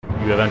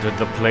You have entered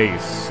the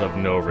place of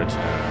no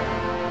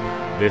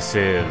return. This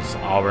is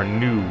our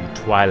new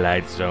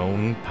Twilight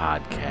Zone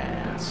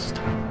podcast.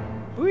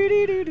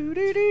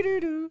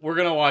 We're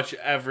going to watch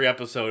every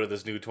episode of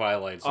this new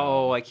Twilight Zone.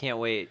 Oh, I can't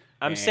wait.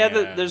 I'm sad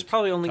that there's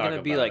probably only going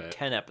to be like it.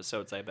 10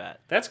 episodes, I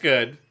bet. That's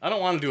good. I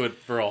don't want to do it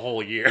for a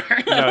whole year.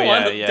 You don't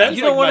want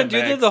to do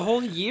that the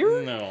whole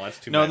year? No, that's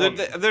too No, many.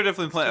 they're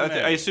definitely playing.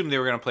 many. I assume they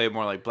were going to play it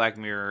more like Black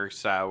Mirror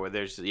style, where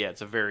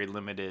it's a very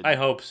limited. I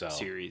hope so.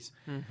 Series.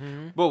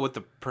 Well, with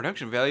the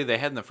production value they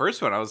had in the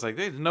first one, I was like,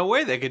 there's no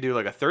way they could do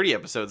like a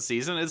 30-episode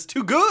season. It's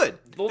too good.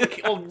 Well,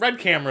 red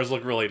cameras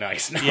look really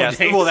nice Yes,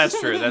 nowadays. well, that's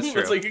true. That's true.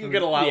 It's like you can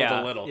get a lot with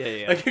a little.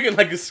 Yeah. Like you can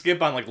like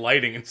skip on like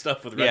lighting and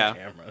stuff with red Yeah.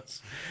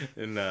 cameras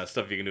and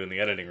stuff you can do in the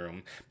editing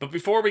room. But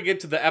before we get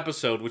to the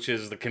episode, which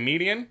is The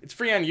Comedian, it's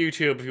free on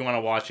YouTube if you want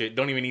to watch it.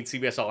 Don't even need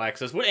CBS All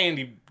Access. What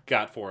Andy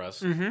got for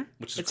us,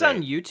 which is It's great.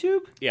 on YouTube?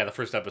 Yeah, the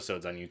first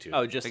episode's on YouTube.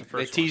 Oh, just They the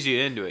first tease you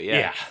into it.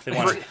 yeah. They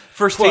want to.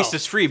 First Well, taste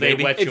is free, they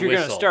baby. wet If your you're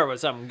going to whistle. start with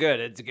something good,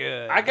 it's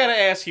good. I gotta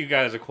ask you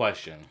guys a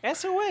question.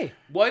 Ask away.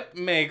 What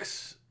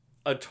makes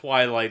a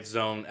Twilight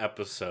Zone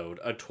episode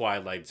a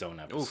Twilight Zone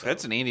episode? Oof,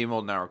 that's an Andy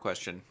Moldenauer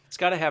question. It's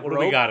got to have What do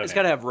we got in it's it?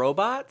 got to have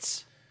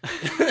robots.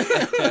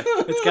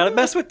 It's got to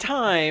mess with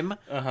time.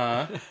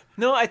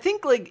 No, I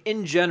think like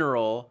in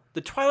general,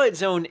 the Twilight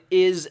Zone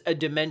is a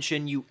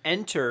dimension you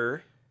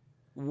enter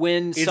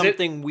when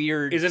something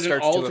weird Is it an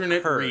starts alternate to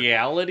occur.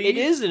 reality? It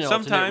is an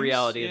alternate Sometimes,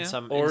 reality yeah. in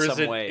some or in is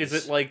some it? ways.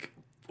 Is it like?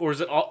 Or is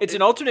it all? It's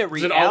an alternate Does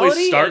reality. it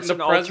always start it's in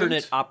the an present?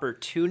 alternate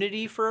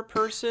opportunity for a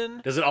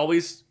person. Does it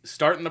always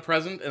start in the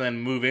present and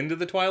then move into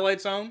the Twilight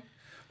Zone,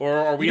 or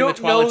are we You in the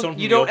don't Twilight know. Zone?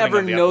 From You the don't opening ever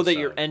of the know that episode?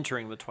 you're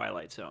entering the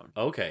Twilight Zone.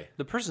 Okay,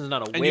 The person's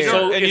not aware. And you So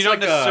don't, and you it's don't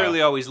like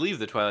necessarily always leave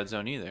the Twilight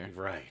Zone either.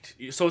 right.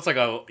 So it's like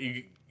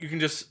you can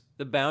just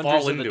the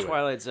boundaries fall of the into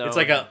Twilight Zone. It's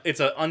like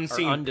it's an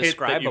unseen pit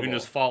that you can undescribable.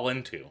 just fall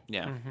into,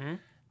 Yeah.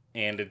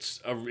 and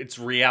it's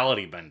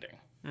reality bending.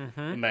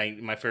 Am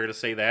I fair to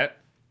say that?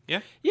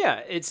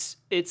 Yeah, it's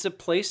a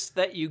place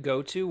that you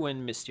go to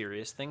when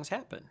mysterious things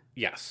happen.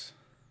 Yes.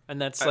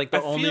 And that's like the I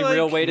feel only like-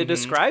 real way to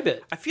describe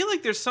it. I feel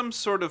like there's some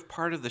sort of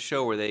part of the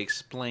show where they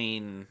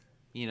explain,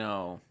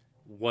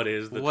 What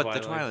is the what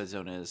Twilight? the Twilight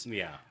Zone is.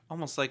 Yeah.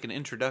 Almost like an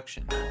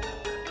introduction.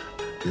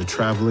 You're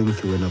traveling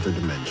through another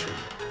dimension.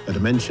 A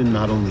dimension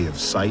not only of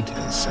sight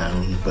and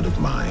sound, but of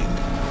mind.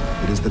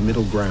 It is the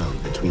middle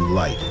ground between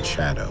light and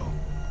shadow,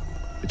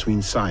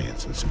 between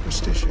science and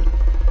superstition.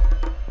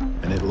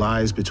 And it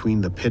lies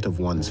between the pit of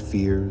one's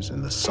fears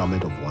and the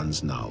summit of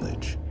one's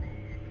knowledge.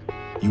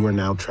 You are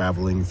now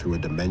traveling through a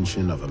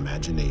dimension of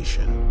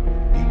imagination.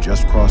 You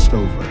just crossed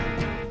over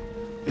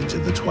into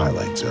the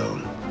Twilight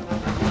Zone.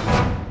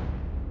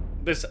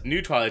 This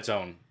new Twilight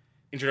Zone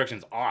introduction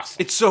is awesome.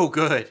 It's so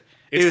good.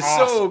 It's It's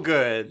so awesome.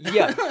 good.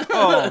 Yeah,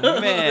 Oh,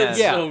 man. It's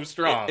Yeah. so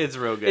strong. It's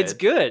real good. it's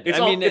good. It's,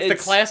 I mean, it's the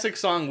classic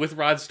song with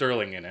Rod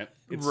Sterling in it.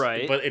 It's,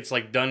 Right. But it's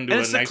like done to And a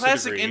it's the nicer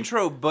classic degree.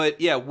 intro, but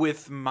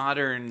with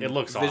modern It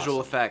looks visual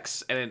awesome.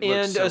 effects. And it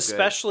looks and so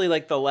especially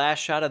like the last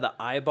shot of the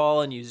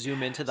eyeball and you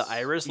zoom into the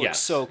iris looks Yes.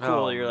 so cool.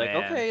 Oh, You're like,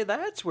 man. okay,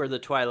 that's where the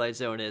Twilight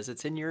Zone is.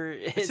 It's in your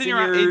good. It's in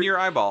your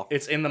eyeball.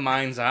 It's in the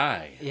mind's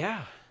eye.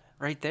 yeah,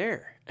 right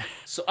there.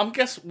 So I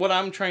guess what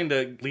I'm trying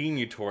to lean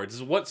you towards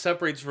is what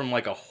separates from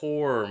like a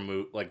horror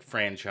like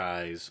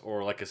franchise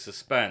or like a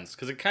suspense,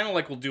 because it kind of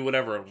like will do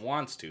whatever it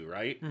wants to,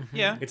 right?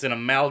 Yeah. It's an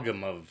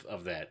amalgam of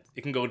that.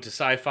 It can go to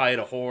sci-fi,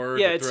 to horror,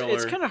 Yeah, to it's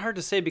thriller. kind of hard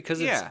to say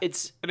because Yeah.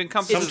 it's It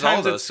encompasses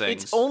Sometimes all those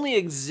things. It's only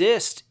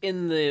exist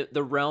in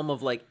the realm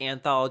of like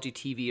anthology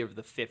TV of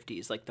the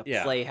 50s, like the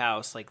Yeah.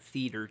 Playhouse, like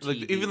theater TV.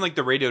 like, even like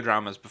the radio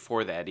dramas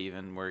before that,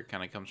 even where it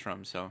kind of comes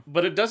from. So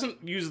But it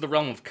doesn't use the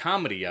realm of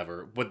comedy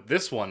ever. But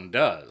this one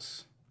does.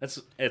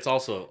 It's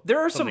also there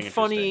are some something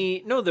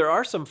funny. No, there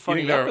are some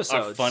funny think there are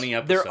episodes. funny There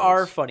episodes?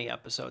 are funny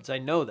episodes. I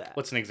know that.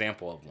 What's an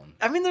example of one?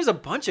 I mean, there's a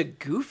bunch of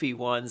goofy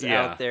ones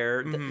Yeah. out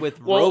there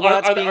with Well,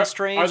 robots are being they,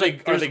 strange. Are they,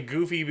 Like, are there's- they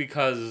goofy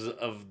because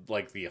of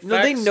like the effects?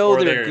 No, they know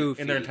or they're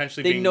goofy. and they're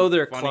intentionally they being know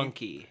they're funny?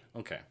 clunky.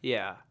 Okay.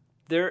 Yeah,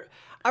 there.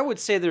 I would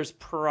say there's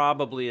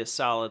probably a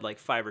solid like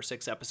 5 or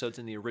 6 episodes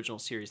in the original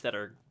series that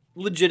are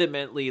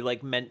legitimately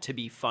like meant to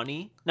be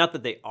funny. Not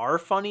that they are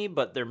funny,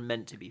 but they're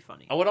meant to be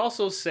funny. I would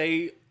also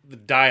say the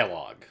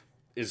dialogue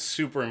is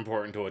super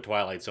important to a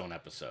Twilight Zone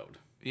episode.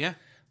 yeah,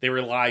 They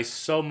rely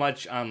so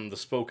much on the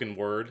spoken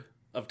word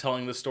of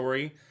telling the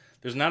story.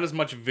 There's not as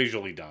much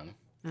visually done.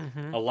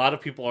 A lot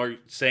of people are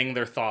saying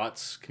their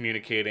thoughts,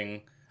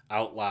 communicating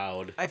out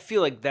loud. I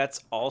feel like that's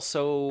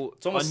also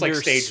It's almost like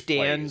stage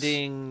plays.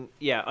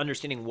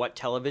 understanding what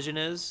television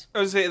is. I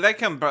would say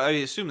I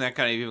assume that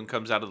kind of even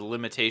comes out of the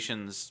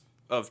limitations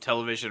of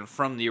television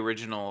from the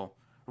original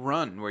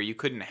run, where you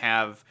couldn't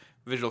have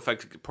visual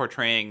effects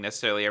portraying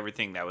necessarily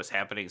everything that was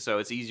happening. So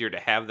it's easier to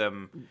have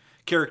them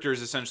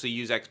characters essentially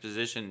use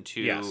exposition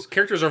to Yes,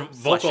 characters are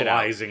flesh it out.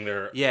 vocalizing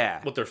their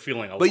what they're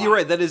feeling. But you're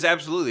right. That is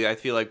absolutely, I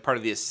feel like, part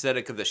of the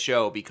aesthetic of the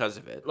show because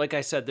of it. Like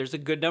I said, there's a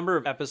good number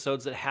of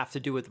episodes that have to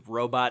do with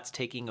robots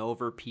taking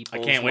over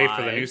people's I can't wait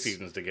for the new lives.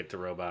 seasons to get to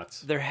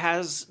robots.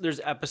 There's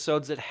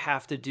episodes that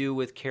have to do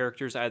with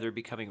characters either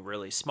becoming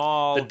really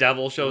small. The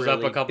devil shows up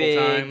really a couple big.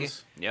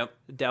 times. Yep.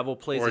 The devil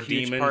plays Or a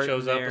huge demon part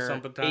shows in up there.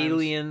 sometimes.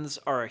 Aliens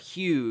are a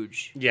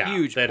huge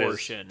that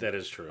portion. that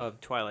is true.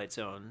 Of Twilight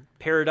Zone.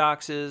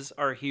 Paradoxes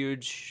are a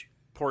huge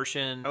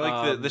portion. I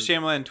like the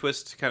Shyamalan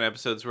twist kind of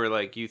episodes where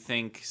like you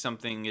think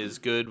something is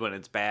good when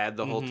it's bad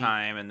the whole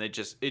time, and they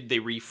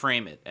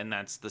reframe it, and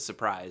that's the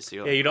surprise.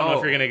 You're like, you don't know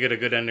if you're gonna get a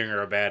good ending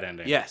or a bad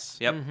ending. Yes.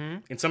 Yep.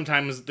 And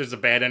sometimes there's a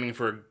bad ending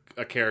for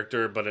a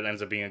character, but it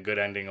ends up being a good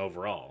ending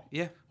overall.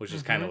 Yeah. Which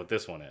is kind of what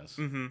this one is.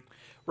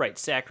 right,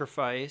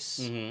 sacrifice.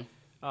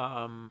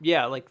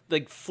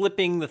 Like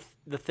flipping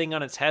the thing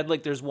on its head.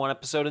 Like there's one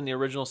episode in the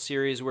original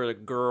series where a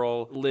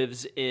girl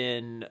lives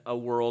in a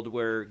world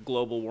where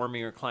global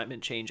warming or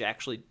climate change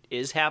actually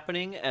is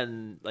happening,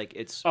 and like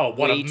it's Oh,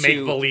 what a way make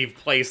too- believe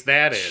place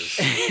that is!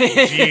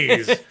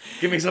 Jeez,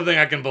 give me something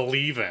I can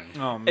believe in.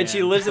 Oh man. And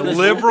she lives in this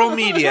liberal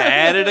media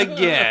at it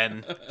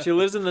again. She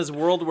lives in this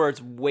world where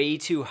it's way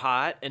too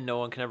hot and no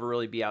one can ever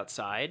really be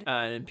outside,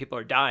 and people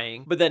are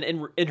dying. But then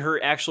in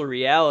her actual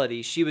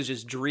reality, she was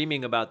just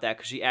dreaming about that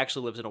because she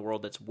actually lives in a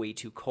world that's way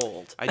too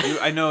cold.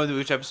 I know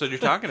which episode you're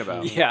talking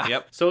about. Yeah.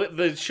 Yep. So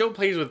the show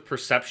plays with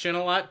perception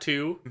a lot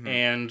too,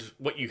 and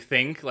what you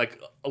think. Like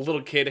a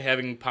little kid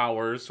having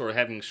powers or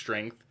having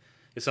strength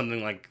is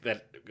something like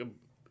that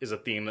is a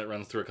theme that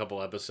runs through a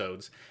couple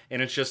episodes,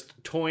 and it's just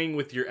toying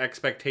with your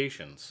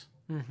expectations.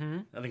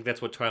 I think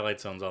that's what Twilight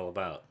Zone's all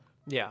about.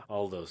 Yeah.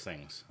 All those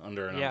things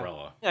under an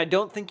umbrella. I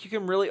don't think you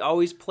can really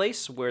always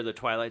place where the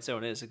Twilight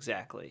Zone is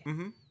exactly.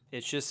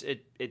 It's just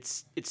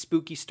it's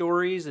spooky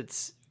stories.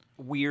 It's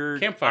weird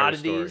Campfire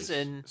oddities stories.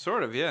 and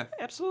Sort of. Yeah.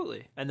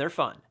 absolutely, and they're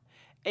fun.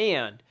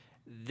 And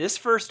this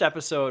first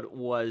episode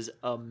was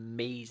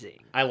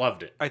amazing. I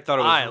loved it. I thought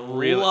it was I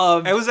really.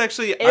 loved It was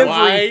actually.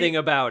 Everything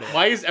about it.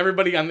 Why is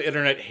everybody on the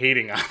internet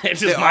hating on it? They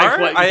Just my are?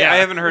 que- I yeah.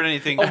 haven't heard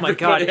anything. Oh my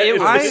god, it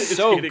was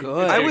so getting-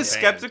 good. I getting was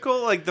banned.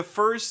 skeptical. Like the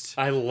first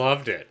I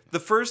loved it. The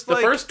first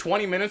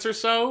 20 minutes or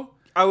so.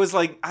 I was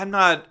like, I'm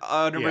not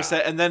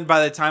 100%. And then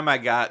by the time I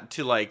got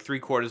to like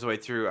 3/4 of the way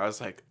through, I was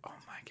like, oh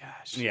my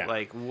gosh. Yeah.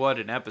 Like, what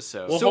an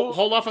episode. Well,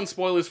 hold off on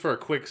spoilers for a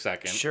quick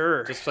second.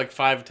 Sure. Just like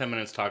 5 to 10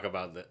 minutes talk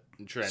about the.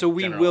 So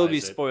we will be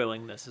generalize it.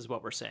 spoiling this, is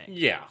what we're saying.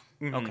 Yeah.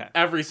 Okay.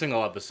 Every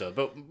single episode.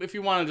 But if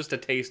you want just a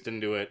taste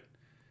into it,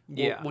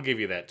 Yeah. we'll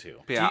give you that too.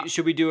 yeah.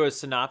 Should we do a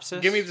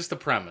synopsis? Give me just the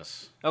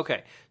premise.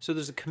 Okay. So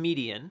there's a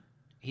comedian.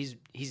 He's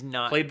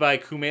not Played by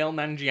Kumail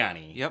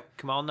Nanjiani. Yep.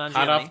 Kamal Nanjiani.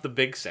 Hot off the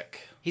big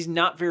sick. He's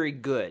not very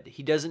good.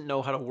 He doesn't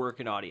know how to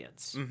work an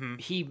audience.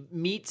 He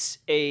meets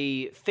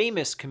a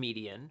famous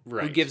comedian who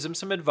Right. gives him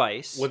some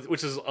advice.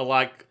 Which is a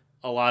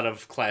lot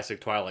of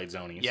classic Twilight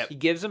Zonies. He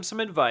gives him some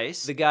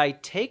advice. The guy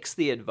takes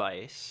the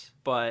advice,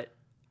 but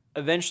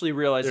eventually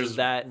realizes There's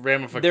that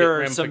ramifications.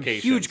 there are some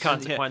huge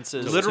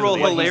consequences. Literal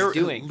to what he's hilarity.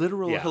 doing.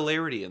 Literal Yeah.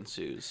 hilarity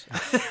ensues.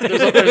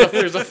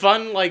 There's a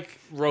fun like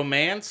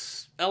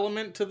romance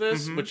element to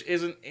this, which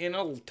isn't in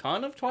a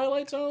ton of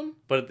Twilight Zone,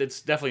 but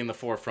it's definitely in the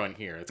forefront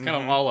here. It's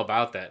kind of all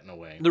about that in a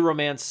way. The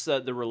romance,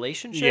 the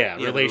relationship. Yeah,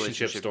 the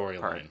relationship relationship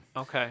part. storyline.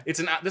 Okay.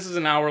 This is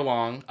an hour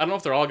long. I don't know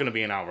if they're all going to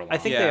be an hour long. I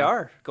think Yeah. they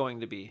are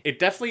going to be. it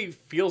definitely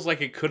feels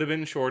like it could have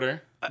been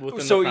shorter.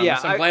 Within so, the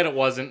premise. yeah, I'm glad it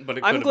wasn't, but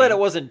I'm glad it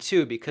wasn't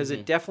too, because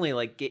it definitely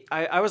like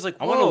I was like,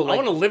 I whoa,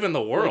 want to live in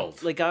the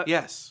world. like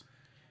Yes.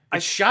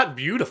 It's shot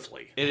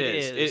beautifully. It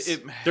is.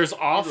 is. There's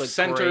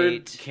off-centered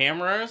great.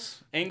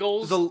 cameras,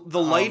 angles. The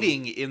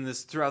lighting in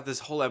this throughout this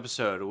whole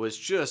episode was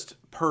just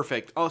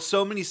perfect. Oh,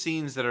 so many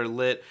scenes that are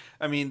lit.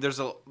 I mean, there's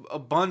a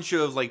bunch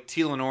of like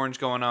teal and orange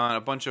going on, a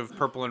bunch of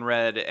purple and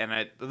red,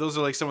 and those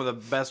are like some of the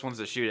best ones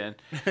to shoot in.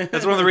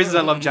 That's one of the reasons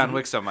I love John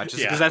Wick so much, is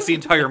because Yeah. that's the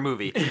entire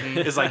movie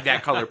is like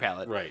that color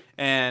palette. Right.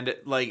 And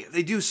like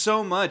they do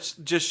so much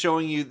just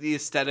showing you the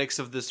aesthetics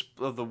of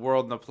the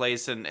world and the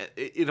place, and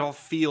it all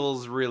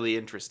feels really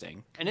interesting.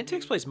 and it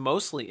takes place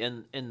mostly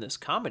in this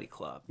comedy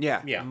club.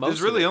 Yeah. Yeah. Most There's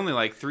of really it. only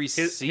like three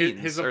his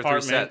scenes or three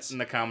apartment sets. in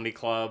the comedy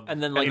club,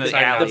 And then like And the, the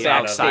alley the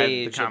outside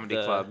the backstage comedy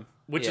of the, club.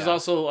 which is yeah.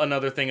 also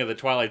another thing of the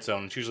Twilight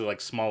Zone. It's usually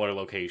like smaller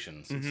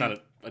locations. It's not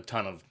a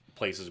ton of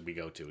places we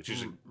go to. It's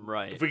usually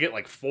right. if we get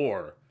like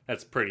 4,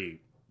 that's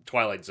pretty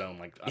Twilight Zone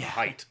like on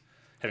height.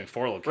 Having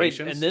 4 Right,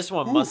 locations. and this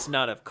one must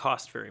not have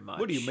cost very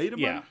much. of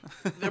Yeah,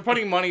 they're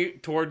putting money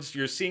towards.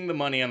 You're seeing the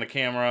money on the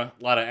camera.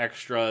 A lot of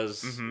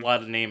extras, a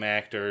lot of name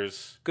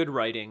actors. Good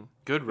writing.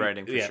 Good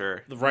writing for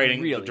sure. The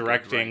writing, Really the good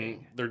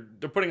directing. writing.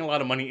 They're putting a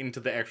lot of money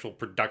into the actual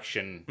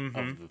production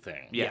of the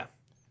thing. Yeah.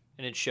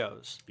 And it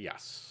shows.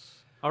 Yes.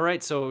 All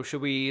right, so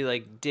should we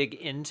like dig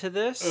into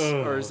this,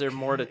 or is there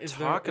more to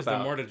talk Is about?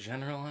 there more to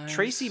generalize?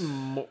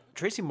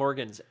 Tracy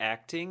Morgan's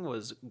acting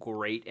was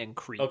great and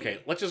creepy. Okay,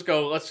 let's just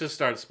go. Let's just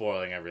start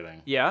spoiling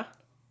everything. Yeah.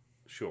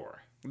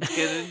 Sure. Let's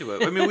get into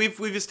it. I mean,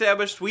 we've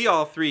established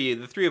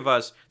the three of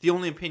us, the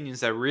only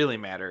opinions that really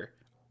matter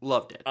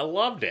Loved it. I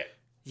loved it.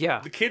 Yeah.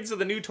 The kids of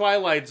the new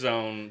Twilight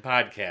Zone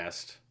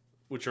podcast,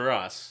 which are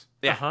us,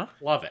 Yeah. Uh-huh.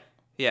 love it.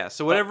 Yeah,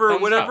 so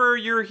Thumbs whatever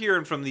you're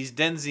hearing from these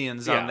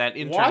Denzians on that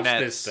internet, watch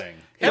this thing.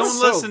 don't That's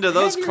listen to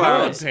those have your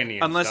clowns own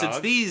opinions, unless it's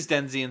dog. these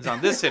Denzians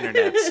on this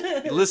internet.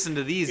 Listen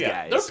to these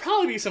Yeah, guys. there'll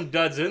probably be some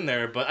duds in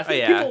there, but I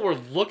think yeah. people were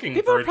looking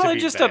People for are it probably to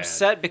be just bad.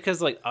 upset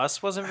because like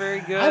Us wasn't very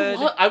good.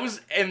 I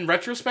was, in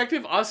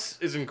retrospective, Us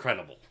is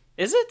incredible.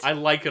 Is it? I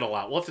like it a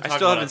lot. We'll have to I talk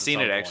still about haven't at seen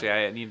some it, point. actually.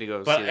 I need to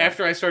go But see that.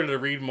 after I started to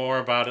read more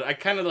about it, I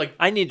kind of like,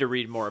 I need to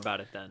read more about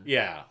it then.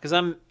 yeah.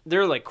 Because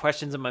there are like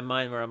questions in my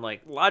mind where I'm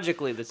like,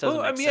 logically this doesn't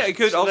Well, I make mean, yeah, sense.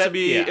 it could So also that-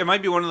 be. yeah. It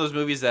might be one of those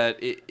movies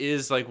that it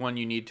is like one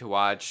you need to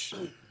watch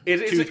It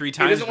 2-3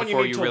 times it isn't one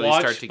before need you to really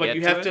watch, start to but get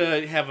you to have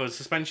it. to have a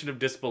suspension of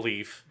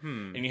disbelief,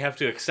 and you have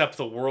to accept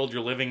the world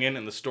you're living in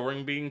and the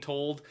story being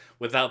told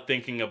without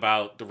thinking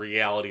about the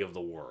reality of the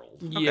world.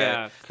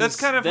 Yeah, That's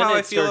 'cause kind of then how it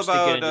I feel starts to get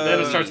about, into Then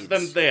the it starts.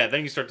 weeds.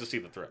 Then you start to see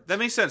the threat. That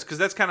makes sense because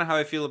that's kind of how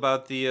I feel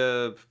about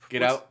the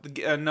Get what's Out?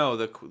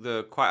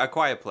 The A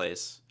Quiet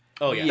Place.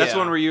 Oh yeah, That's Yeah.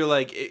 one where you're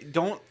like,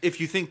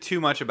 if you think too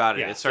much about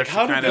it, Yeah. it starts Like,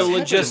 how to did kind this of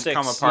happen? just come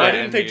Logistics. apart. Why Yeah,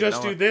 didn't and they you just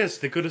know do it. this?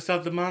 They could have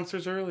stopped the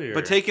monsters earlier.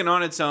 But taken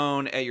on its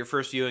own at your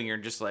first viewing, you're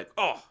just like,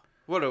 oh,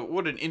 what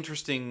an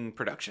interesting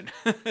production.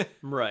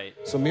 Right.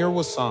 Samir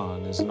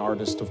Wassan is an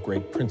artist of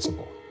great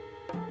principle.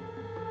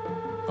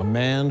 A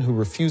man who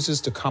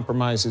refuses to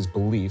compromise his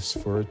beliefs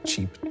for a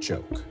cheap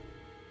joke.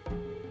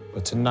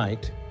 But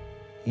tonight,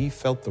 he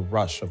felt the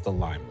rush of the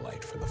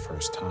limelight for the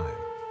first time.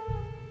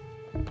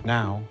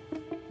 Now,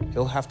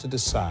 he'll have to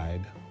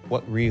decide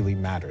what really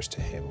matters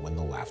to him when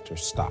the laughter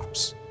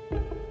stops,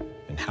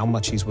 and how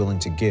much he's willing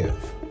to give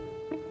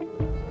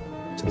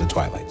to the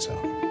Twilight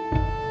Zone.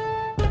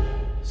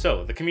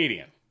 So the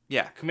comedian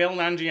yeah. Kumail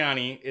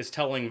Nanjiani is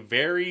telling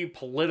very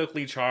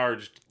politically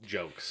charged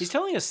jokes. He's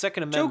telling a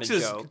Second Amendment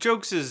joke.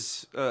 Jokes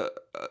is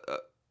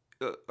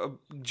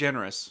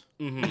generous.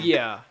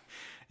 Yeah.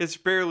 It's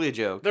barely a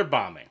joke. They're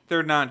bombing.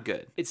 They're not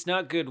good. It's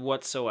not good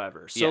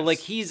whatsoever. So Yes. like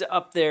he's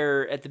up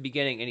there at the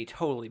beginning and he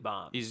totally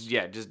bombs. He's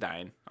just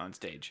dying on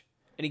stage.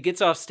 And he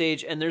gets off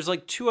stage and there's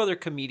like two other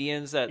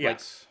comedians that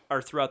Yes. like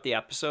are throughout the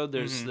episode.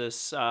 There's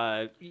this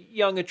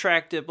young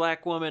attractive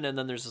black woman and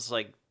then there's this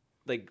like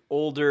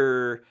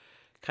older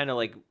kind of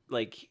like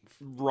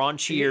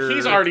raunchier.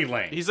 He's already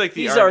lame. He's like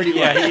the He's already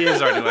yeah, lying. he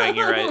is already lying.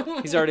 You're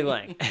right. He's already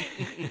lying.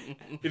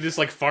 He just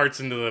like farts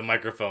into the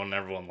microphone and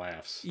everyone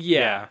laughs.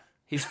 Yeah.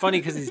 He's funny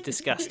because he's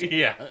disgusting.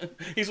 Yeah,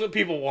 he's what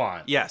people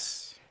want.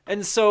 Yes.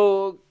 And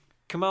so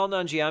Kumail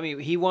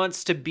Nanjiani, he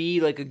wants to be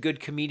like a good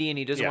comedian.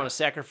 He doesn't Yeah. want to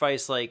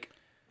sacrifice like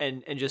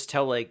and just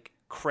tell like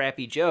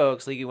crappy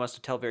jokes. Like he wants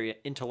to tell very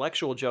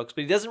intellectual jokes,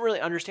 but he doesn't really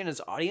understand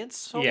his audience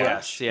so Yeah,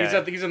 much.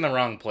 yeah. He's in the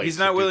wrong place. He's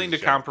not do willing to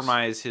these jokes.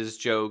 compromise his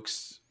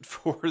jokes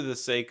for the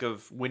sake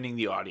of winning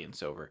the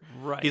audience over.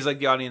 Right. He's like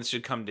the audience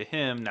should come to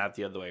him, not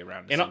the other way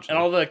around. And essentially.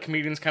 all the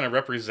comedians kind of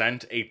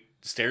represent a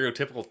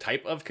stereotypical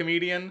type of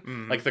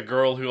comedian, like the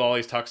girl who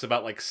always talks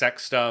about like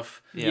sex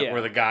stuff, Yeah. or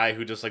the guy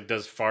who just like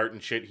does fart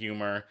and shit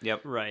humor.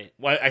 Yep. Right.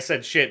 Well, I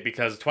said shit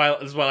because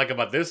Twilight. This is what I like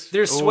about this.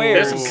 There's Ooh,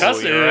 swears. There's some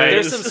cussing. you're right.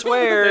 There's some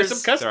swears. There's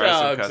some cuss There are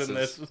some dogs in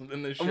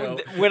cusses. this show.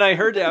 When I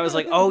heard it, I was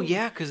like, "Oh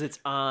yeah," because it's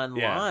Yeah.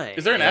 online.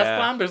 Is there an Yeah. F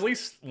bomb? There's at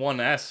least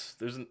one S.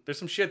 There's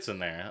some shits in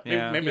there.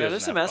 Yeah. Maybe Yeah, there's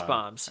there's an some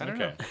F-bomb. S-bombs. I don't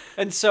Okay. know.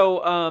 And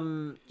so,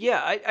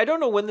 I don't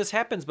know when this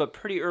happens, but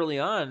pretty early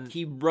on,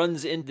 he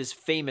runs into this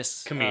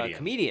famous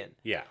comedian.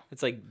 Yeah.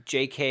 It's like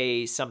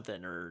J.K.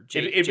 something or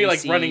It'd be like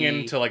JC. running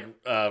into like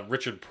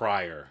Richard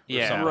Pryor. Or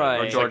Yeah. something. Right.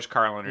 Or George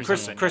Carlin or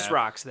Chris something. Chris yeah.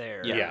 Rock's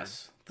there.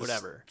 Yes. This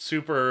Whatever.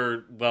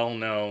 super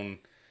well-known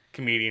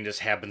comedian just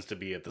happens to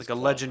be at this Like a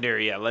club.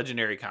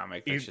 legendary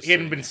comic. He that's just hadn't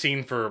sitting been there.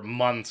 seen for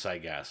months, I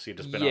guess. He'd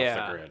just been yeah,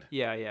 off the grid.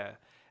 Yeah.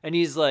 And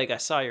he's like, I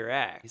saw your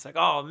act. He's like,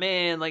 oh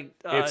man, like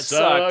It it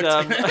sucked.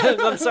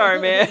 sucked. I'm sorry,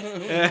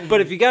 man. But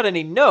if you got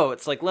any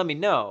notes, like let me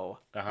know.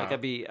 Uh-huh. Like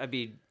I'd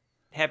be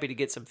happy to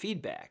get some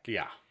feedback.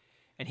 Yeah.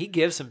 And he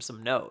gives him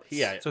some notes.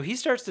 Yeah. So he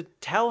starts to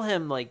tell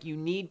him like you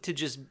need to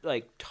just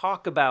like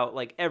talk about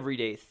like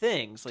everyday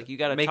things. Like you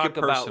got to Make it talk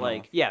about personal.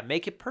 like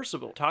make it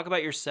personal. Talk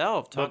about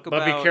yourself. Talk But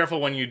about be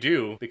careful when you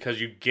do, because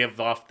you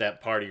give off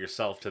that part of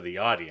yourself to the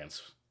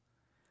audience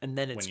and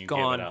then it's when you give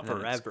it gone up. Then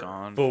forever. it's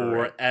gone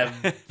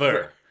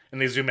forever. And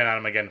they zoom in on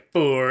him again.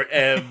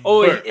 Forever.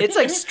 Oh, it's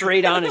like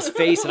straight on his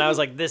face, and I was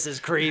like, "This is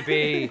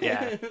creepy."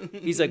 Yeah,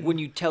 he's like, when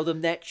you tell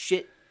them that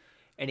shit,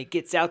 and it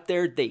gets out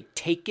there, they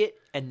take it,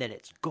 and then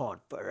it's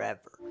gone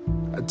forever.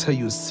 I tell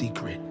you a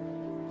secret.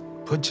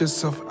 Put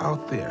yourself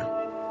out there,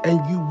 and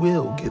you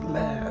will get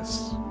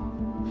laughs.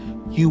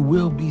 You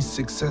will be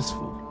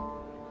successful.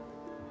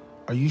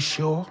 Are you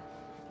sure?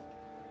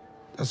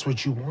 That's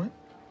what you want?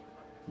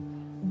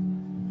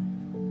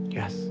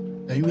 Yes.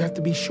 Now you have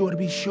to be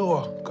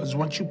sure, because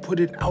once you put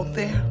it out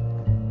there,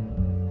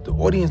 the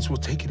audience will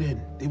take it in.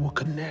 They will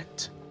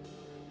connect.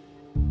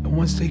 And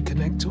once they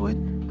connect to it,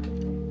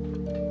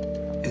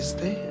 it's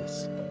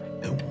theirs.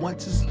 And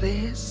once it's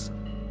theirs,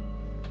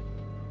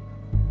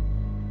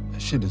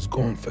 that shit is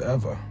gone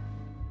forever.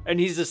 And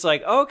he's just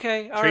like,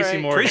 okay, all right. Tracy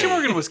Morgan. Tracy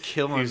Morgan was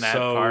killing He's that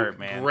so part,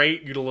 man.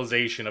 great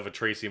utilization of a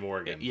Tracy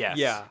Morgan. Yes.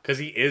 Yeah. Because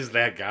he is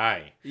that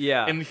guy.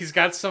 Yeah. And he's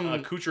got some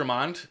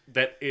accoutrement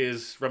that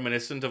is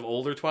reminiscent of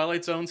older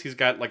Twilight Zones. He's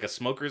got like a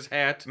smoker's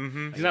hat.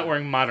 Mm-hmm. He's not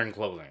wearing modern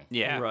clothing.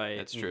 Yeah. Right.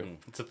 That's true.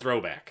 It's a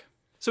throwback.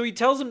 So he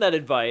tells him that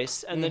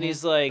advice, and then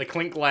he's They like,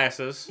 clink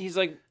glasses, he's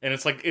like, and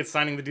it's like it's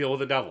signing the deal with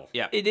the devil.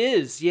 Yeah. it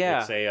is,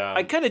 yeah. It's a,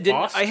 I kind of didn't.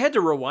 Faust? I had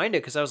to rewind it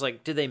because I was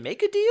like, did they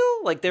make a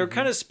deal? Like they were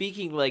kind of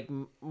speaking like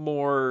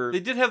more.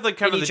 They did have like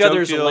kind In of the each joke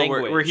other's deal where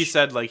he language.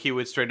 said like he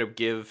would straight up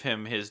give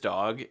him his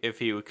dog if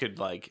he could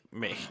like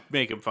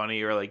make him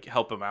funny or like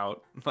help him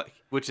out, like,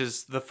 which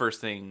is the first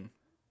thing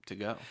to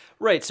go.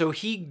 Right, so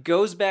he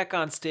goes back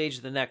on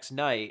stage the next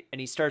night and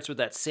he starts with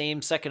that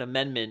same Second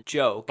Amendment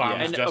joke. Bombs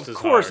and just of as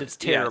course hard. it's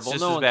terrible. Yeah, it's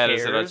just no as one bad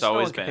as cares. it's always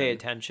no one can pay been.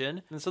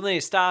 attention. And so then he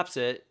stops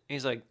it and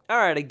he's like, all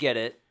right, I get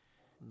it.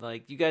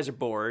 Like, you guys are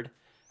bored.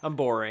 I'm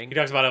boring. He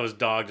talks about how his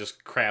dog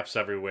just craps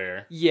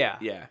everywhere. Yeah.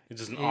 Yeah. It's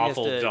just an He has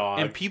awful to- dog.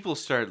 And people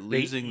start They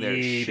losing their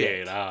eat shit.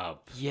 it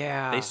up.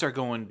 Yeah. They start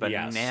going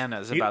Yes.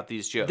 bananas He- about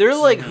these jokes. They're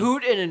like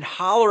hooting and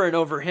hollering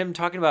over him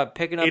talking about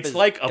picking up It's his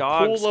like a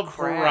dog's pool of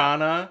crap.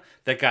 piranha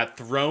that got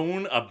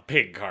thrown a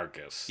pig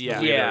carcass. Yeah.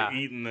 They're Yeah.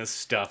 eating this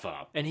stuff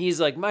up. And he's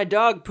like, my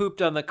dog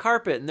pooped on the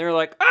carpet. And they're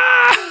like,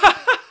 ah!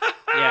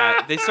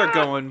 Yeah, they start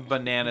going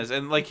bananas,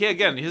 and like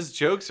again, his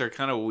jokes are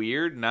kind of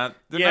weird. They're not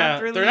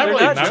really they're not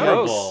really not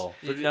memorable. jokes.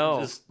 But No.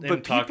 just him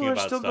but talking people are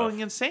about still stuff. going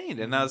insane,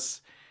 and that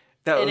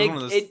And was one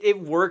of those. it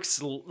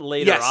works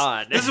later Yes,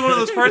 on. this is one of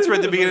those parts where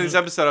at the beginning of this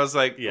episode, I was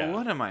like, Yeah.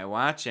 "What am I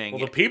watching?"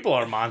 Well, the people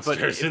are but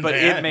monsters. in but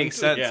that. it makes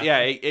sense. Yeah,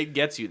 it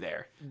gets you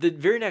there. The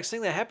very next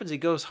thing that happens, he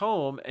goes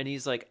home and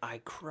he's like, I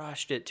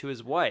crushed it to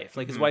his wife.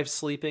 Like, his wife's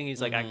sleeping.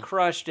 He's like, I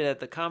crushed it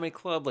at the comedy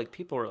club. Like,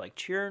 people were like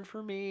cheering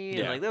for me. And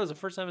Yeah. like, that was the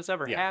first time it's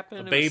ever Yeah,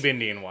 happened. a It babe was-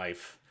 Indian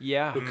wife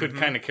Yeah. who could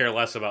kind of care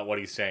less about what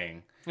he's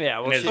saying. Yeah.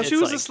 Well, And it's- Oh, it's she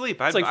was like- asleep.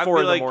 It's I'd like 4 be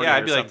in the like, morning. yeah,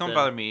 I'd or be like, don't something.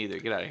 bother me either.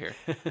 Get out of here.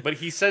 But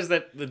he says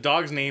that the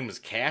dog's name is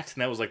Cat,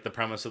 and that was like the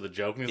premise of the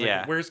joke. And he's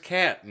Yeah. like, "Where's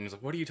Cat?" And he's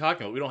like, "What are you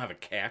talking about? We don't have a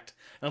cat."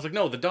 And I was like,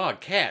 "No, the dog,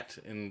 Cat."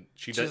 And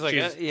she does. She's like,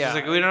 she's- yeah. She's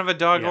like, we don't have a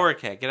dog Yeah. or a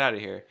cat. Get out of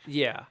here.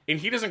 Yeah. and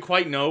he doesn't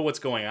quite know what's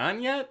going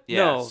on yet. Yeah.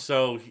 No.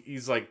 So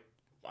he's like,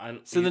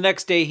 So the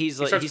next day, he's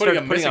like, starts he putting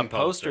starts up putting missing on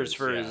posters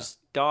for posters, his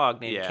dog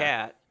named Yeah.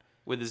 Cat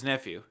With his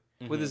nephew.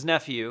 with his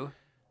nephew,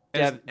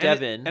 And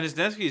Devin. and his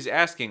nephew's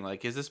asking,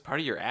 like, is this part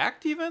of your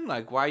act even?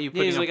 Like, why are you Yeah,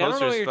 putting he's up like, I don't know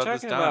posters what you're about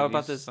this talking dog? about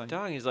He's this just like,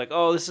 dog. He's like,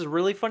 oh, this is a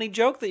really funny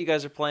joke that you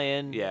guys are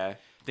playing. Yeah.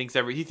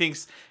 He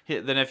thinks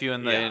the nephew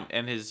and Yeah.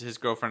 and his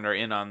girlfriend are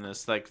in on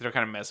this. Like, they're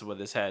kind of messing with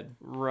his head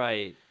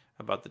Right.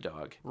 about the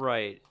dog.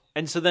 Right.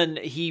 And so then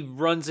he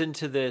runs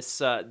into this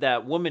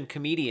that woman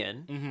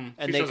comedian,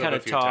 and She they shows up kind a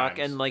of few talk, times.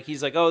 and like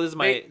he's like, "Oh, this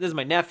is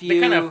my nephew."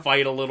 they kind of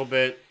fight a little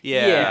bit.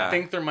 Yeah. I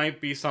think there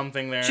might be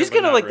something there. She's but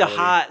kind of not like the really.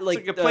 hot, like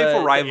It's like a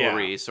playful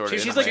rivalry, yeah. sort of.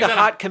 She's in She's a like way. the She's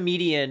hot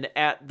comedian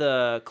at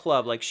the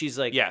club. Like she's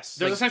like, Yes.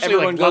 There's like, essentially,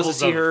 everyone like, goes to levels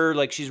see of her.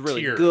 Like she's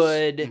really tiers.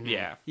 good.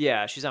 Yeah.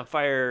 Yeah, she's on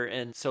fire,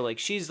 and so like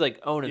she's like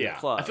owning Yeah, the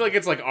club. I feel like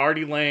it's like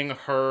Artie Lang,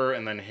 her,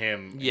 and then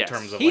him Yes. in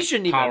terms of He like,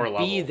 shouldn't even power be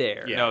level.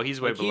 there. Yeah. No,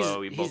 he's way Like, he's-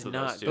 below he's both of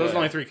not those two. Those are good. the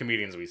only 3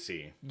 comedians we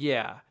see.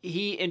 Yeah.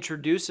 He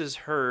introduces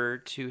her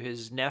to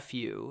his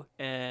nephew,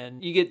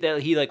 and you get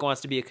that he like wants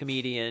to be a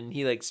comedian.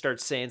 He like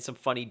starts saying some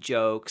funny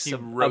jokes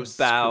roasts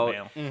about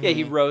Kumail. yeah,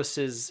 he roasts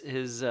his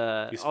He's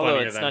although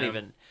funnier it's than not him.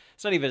 even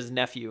it's not even his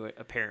nephew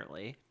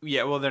apparently.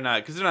 Yeah, well, they're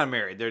not, because they're not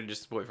married. They're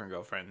just boyfriend,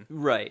 girlfriend.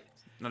 Right.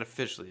 Not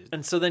officially.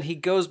 And so then he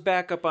goes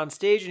back up on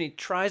stage and he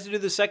tries to do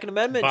the Second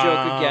Amendment joke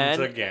Bombs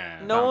again.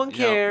 again. No one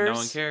cares. No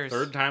one cares.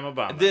 Third time a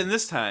bomb. Then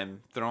this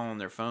time, they're all on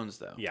their phones,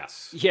 though.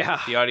 Yes.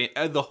 Yeah. The audience,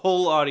 the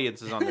whole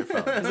audience is on their He's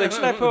phones. like,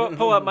 should I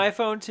pull up my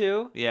phone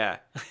too? Yeah,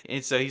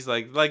 and so he's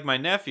like my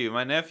nephew.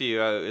 My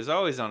nephew is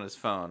always on his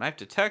phone. I have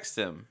to text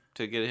him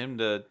to get him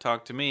to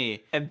talk to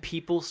me. And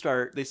people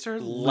start They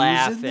start losing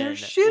laughing their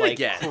shit like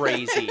again.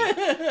 crazy.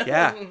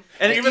 Yeah,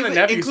 and Even the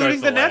nephew including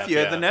starts the to laugh, nephew.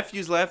 yeah. The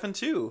nephew's laughing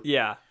too.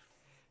 Yeah.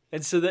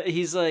 And so that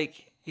he's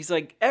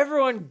like,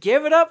 everyone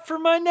give it up for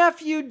my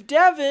nephew,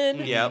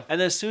 Devin. Yep.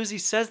 And as soon as he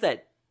says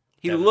that,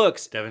 he Devin-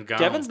 looks. Devin gone.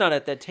 Devin's not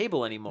at that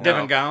table anymore.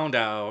 Devin Gown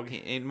dog. He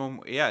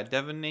ain't yeah,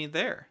 Devin ain't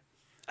there.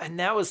 And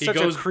that was He such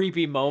goes- a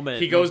creepy moment.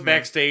 He goes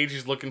backstage.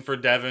 He's looking for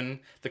Devin.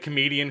 The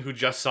comedian who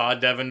just saw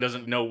Devin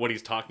doesn't know what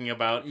he's talking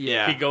about.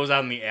 Yeah. He goes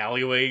out in the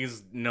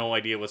alleyways, no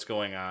idea what's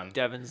going on.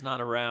 Devin's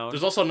not around.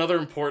 There's also another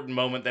important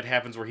moment that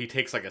happens where he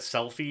takes like a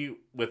selfie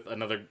with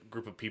another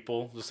group of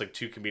people, just like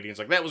 2 comedians.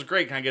 Like, that was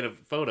great. Can I get a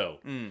photo?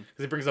 Because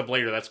he brings up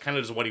later, that's kind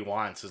of just what he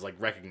wants, is like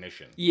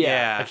recognition.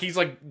 yeah. Like, he's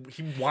like,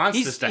 he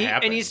wants this to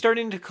happen. And he's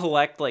starting to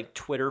collect like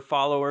Twitter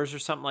followers or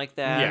something like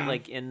that. Yeah.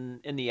 Like in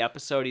the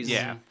episode, he's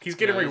Yeah. He's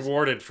getting you know,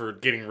 rewarded for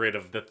getting rid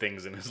of the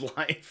things in his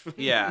life.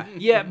 Yeah.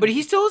 Yeah, but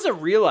he still doesn't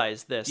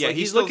realize this. Yeah, like,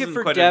 he he's still looking doesn't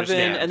for quite Devin,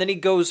 understand. and then he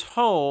goes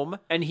home,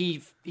 and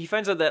he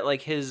finds out that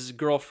like his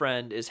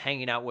girlfriend is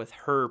hanging out with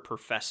her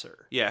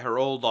professor, Yeah, her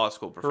old law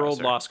school professor. her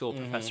old law school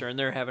professor, and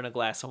they're having a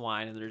glass of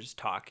wine and they're just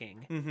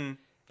talking. Mm-hmm.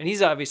 And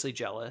he's obviously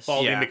jealous.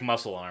 Baldy Yeah.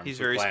 McMuscle arms. He's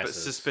with very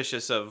glasses.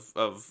 suspicious of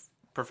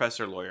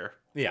professor lawyer.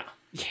 Yeah.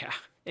 Yeah.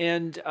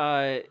 And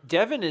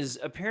Devin is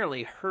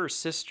apparently her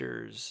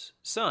sister's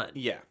son.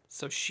 Yeah.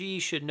 So she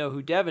should know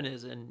who Devin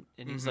is, and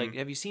he's like,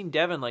 "Have you seen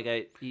Devin?" Like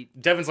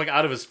Devin's like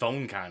out of his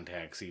phone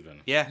contacts even.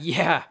 Yeah.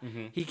 yeah,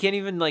 he can't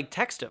even like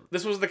text him.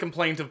 This was the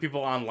complaint of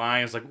people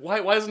online. It's like, why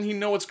doesn't he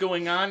know what's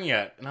going on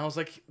yet? And I was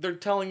like, they're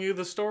telling you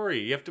the story.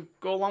 You have to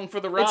go along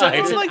for the ride.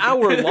 It's an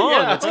hour long.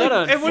 Yeah. It's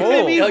gotta And wouldn't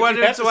it be unfold. Like,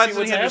 you have to why see doesn't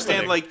what's he understand?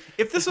 happening. Like,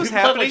 if this was People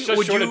have, happening, like, such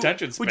would short you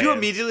attention would you spans.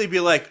 immediately be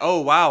like,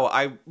 "Oh wow,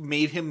 I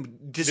made him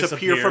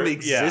disappear from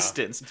Disappear? Yeah.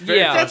 existence"? very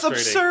Yeah. That's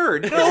frustrating.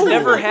 absurd. It's No.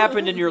 never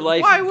happened in your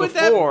life Why would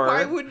before.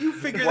 Why would you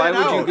figure Why that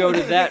would out? you go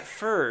to that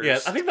first? Yeah,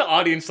 I think the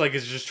audience like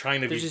is just trying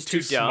to They're be just too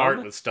too smart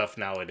dumb. with stuff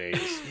nowadays.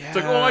 It's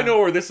like, oh, I know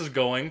where this is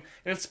going,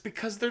 and it's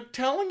because they're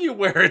telling you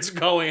where it's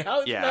going.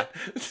 How? Yeah.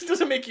 This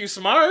doesn't make you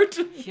smart.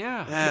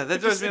 Yeah. Yeah, that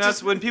It's drives me just-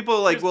 nuts when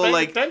people like just will paying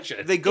like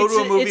attention. they go It's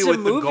to a a- movie it's a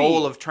with the movie.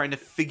 goal of trying to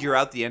figure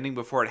out the ending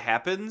before it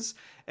happens,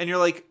 and you're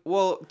like,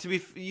 well,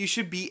 you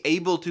should be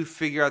able to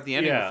figure out the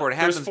ending Yeah, before it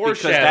there's happens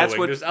because that's foreshadowing,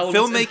 what there's elements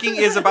in- filmmaking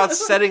is about,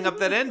 setting up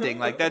that ending.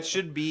 Like that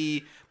should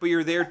be, but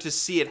you're there to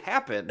see it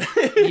happen.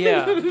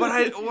 Yeah. But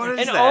what is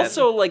And that?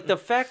 also, like, the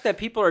fact that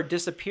people are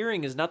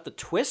disappearing is not the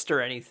twist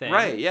or anything.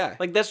 Right, yeah.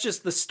 Like, that's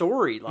just the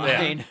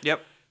storyline. Yeah.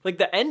 Yep. Like,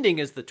 the ending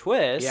is the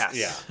twist. Yes.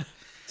 Yeah.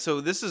 So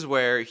this is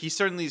where he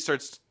certainly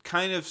starts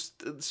kind of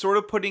sort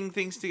of putting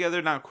things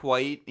together, not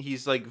quite.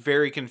 He's like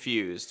very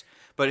confused.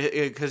 But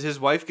because his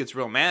wife gets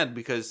real mad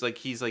because like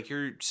he's like,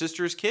 your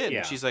sister's kid. Yeah.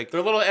 And she's like,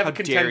 they're a little. how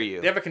dare you?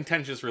 They have a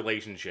contentious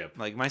relationship.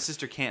 Like, my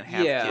sister can't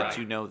have Yeah. kids. Right.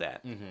 You know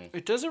that.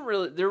 It doesn't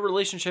really, their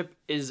relationship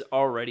is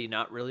already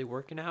not really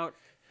working out.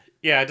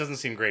 Yeah, it doesn't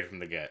seem great from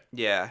the get.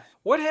 Yeah.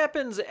 What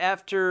happens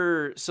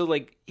after, so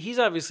like, he's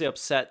obviously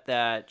upset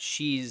that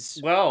she's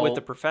Well- with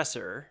the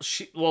professor.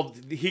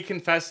 He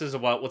confesses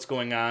about what's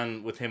going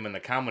on with him in the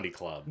comedy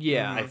club.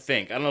 Yeah. I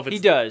think. I don't know if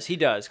it's He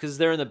does, because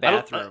they're in the I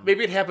don't- bathroom.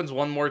 maybe it happens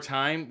one more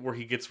time where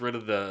he gets rid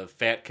of the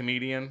fat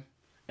comedian,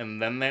 and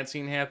then that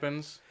scene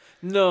happens.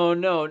 No, it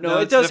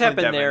it's does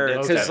definitely happen there,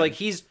 Devin. because Okay. like,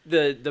 he's,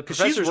 the She's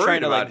professor's worried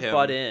trying to about like him.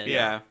 butt in.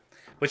 Yeah.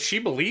 But she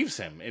believes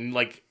him and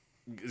like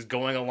is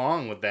going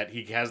along with that.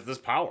 He has this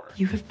power.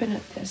 You have been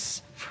at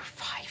this for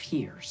 5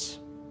 years.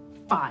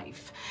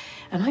 5.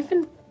 And I've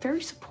been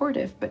very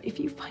supportive, but if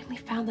you finally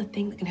found the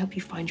thing that can help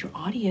you find your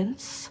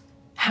audience,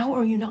 how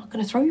are you not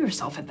going to throw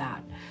yourself at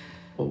that?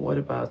 Well, what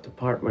about the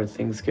part where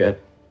things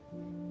get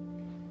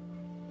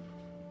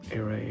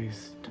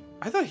erased?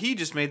 I thought he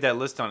just made that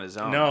list on his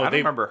own. No, I don't they-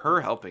 remember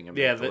her helping him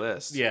Yeah, make the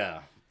list. Yeah.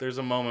 There's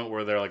a moment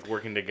where they're like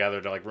working together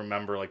to like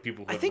remember like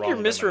people who I have think you're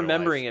wronged them in their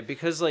misremembering life. it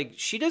because like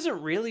she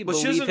doesn't really Well,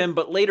 she believe doesn't- him,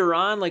 but later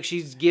on, like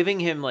she's giving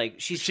him like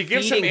she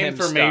gives him feeding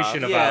information stuff.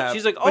 about- Yeah,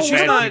 She's like, oh, but she's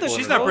we're not. not the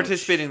She's not coach.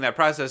 participating in that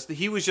process.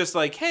 He was just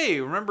like, "Hey,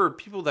 remember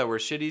people that were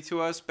shitty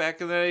to us back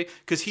in the day?"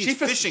 Because he's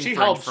fishing for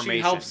information. She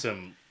helps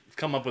him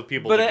come up with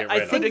people But to get I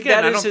rid think of. again,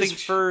 I that is don't his think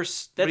she-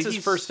 first. That's but his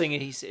he's- first thing.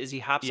 Is he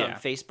hops on Yeah.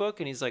 Facebook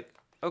and he's like,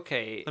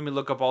 okay, Let me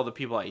look up all the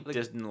people I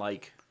didn't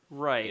like.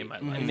 right, my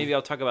and maybe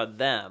I'll talk about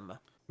them.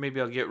 Maybe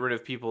I'll get rid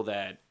of people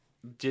that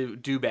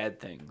do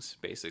bad things.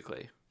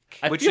 Basically,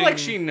 I Which feel like in-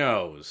 she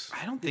knows.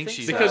 I don't think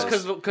she Because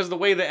does. because the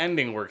way the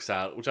ending works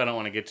out, which I don't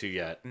want to get to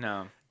yet.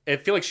 No. I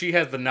feel like she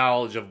has the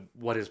knowledge of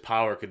what his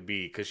power could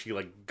be because she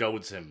like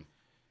goads him.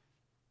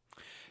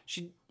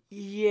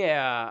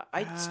 Yeah,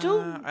 I still,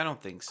 I don't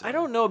think so. I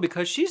don't know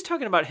because she's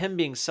talking about him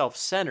being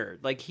self-centered,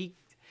 like he.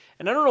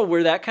 And I don't know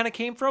where that kind of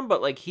came from,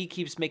 but like he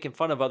keeps making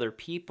fun of other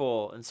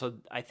people, and so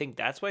I think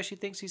that's why she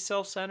thinks he's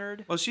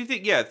self-centered. Well, she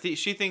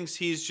she thinks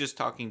he's just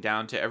talking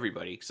down to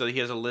everybody. So he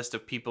has a list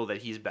of people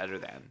that he's better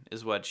than,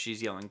 is what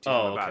she's yelling to him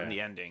Oh, about okay. in the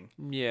ending.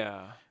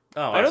 Yeah.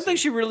 Oh, I don't think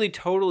see. she really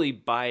totally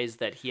buys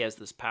that he has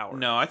this power.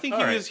 No, I think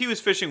All right. he was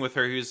fishing with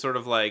her. He was sort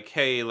of like,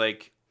 hey,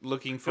 like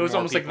looking for. It was more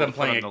almost like people them to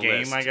put playing on a the game,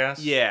 list. I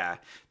guess. Yeah,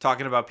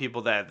 talking about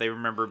people that they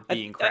remember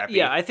being crappy.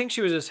 Yeah, I think she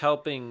was just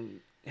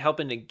helping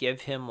to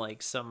give him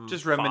like some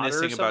Just fodder or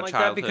reminiscing something about like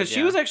childhood, that because she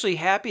yeah. was actually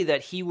happy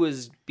that he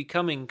was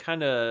becoming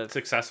kind of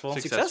Successful.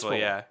 Successful,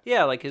 yeah.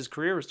 Yeah, like his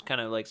career was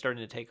kind of like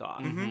starting to take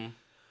off. Mm-hmm.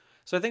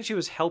 So I think she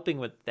was helping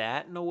with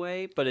that in a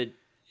way, but it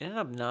ended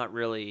up not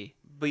really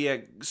But yeah,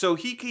 so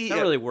he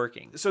not really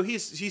working. So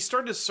he's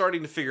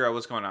starting to figure out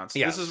what's going on. So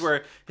Yes. this is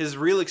where his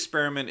real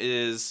experiment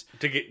is,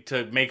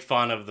 to make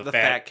fun of the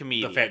fat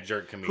comedian, the fat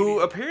jerk comedian, who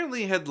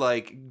apparently had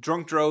like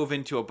drove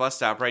into a bus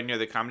stop right near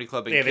the comedy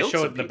club and Yeah, they killed show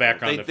it some in the people.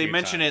 background a They few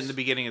mention it in times. the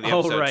beginning of the Oh,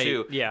 episode right,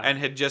 too, yeah. and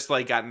had just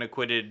like gotten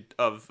acquitted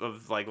of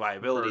like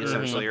liability Murder or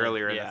essentially something,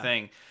 earlier in yeah. the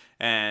thing,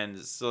 and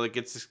so it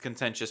gets this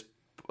contentious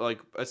like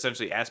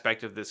essentially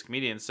aspect of this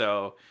comedian.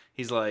 So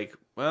he's like,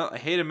 well, I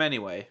hate him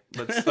anyway.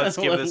 Let's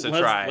give this a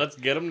try. Let's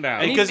get him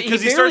down. And He, 'cause he he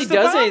barely starts to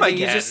does bomb anything.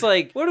 He's again. just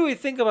like, "What do we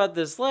think about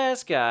this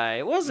last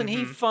guy? Wasn't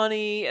he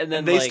funny?" And then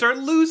and they like, start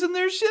losing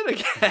their shit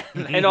again.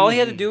 and all he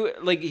had to do,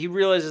 like, he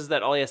realizes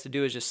that all he has to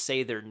do is just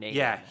say their name.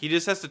 Yeah, he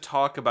just has to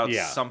talk about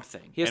Yeah.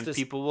 something, He has and to-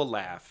 people will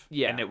laugh.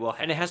 yeah, and it will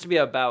happen. and it has to be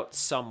about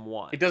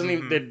someone. it doesn't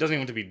even it doesn't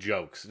even have to be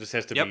jokes. It just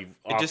has to Yep, be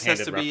it just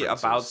has offhanded to be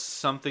references. about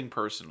something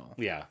personal.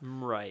 Yeah.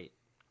 Right.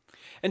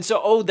 And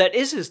so, that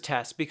is his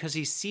test because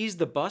he sees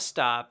the bus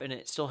stop and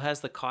it still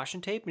has the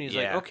caution tape, and he's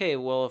like, okay,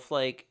 well,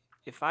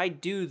 if I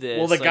do this,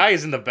 Well, the guy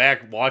is in the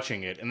back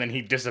watching it, and then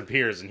he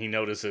disappears, and he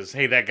notices,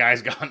 hey, that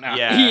guy's gone now.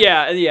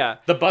 yeah.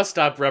 The bus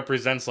stop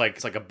represents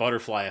it's like a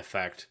butterfly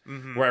effect,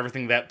 where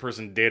everything that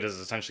person did is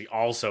essentially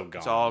also gone.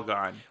 It's all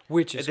gone.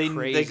 Which is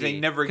crazy. They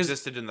never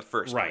existed in the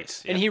first Right.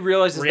 place. And he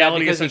realizes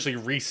Reality that because essentially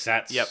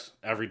resets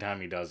every time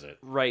he does it.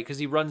 right, because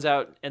he runs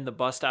out and the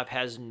bus stop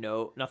has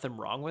nothing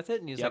wrong with it,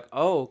 and he's like,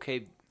 oh,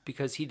 okay.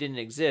 Because he didn't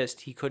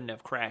exist, he couldn't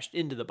have crashed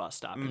into the bus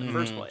stop in the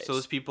first place. So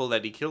those people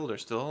that he killed are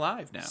still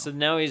alive now. So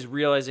now he's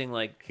realizing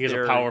he has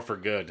a power for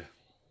good.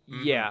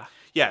 Yeah.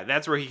 Yeah,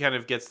 that's where he kind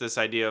of gets this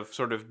idea of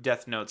sort of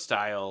Death Note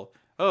style.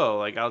 Oh,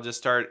 I'll just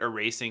start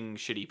erasing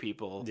shitty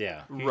people.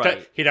 Yeah.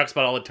 Right. He talks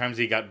about all the times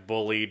he got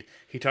bullied.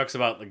 He talks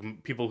about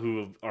people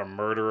who are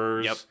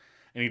murderers. Yep.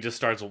 And he just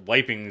starts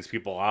wiping these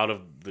people out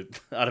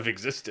of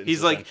existence.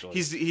 He's like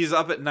essentially. he's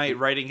up at night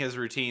writing his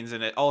routines,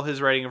 and all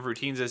his writing of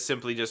routines is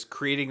simply just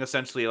creating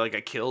essentially like a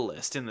kill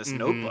list in this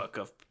notebook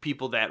of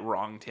people that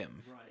wronged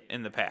him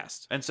in the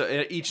past. And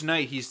so each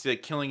night he's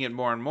killing it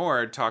more and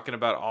more, talking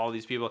about all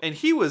these people. And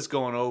he was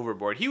going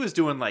overboard. He was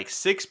doing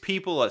 6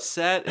 people a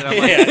set, and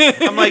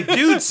I'm like,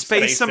 dude,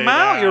 space them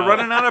out. You're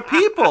running out of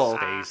people.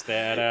 Space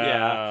that out.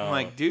 Yeah. I'm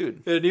like,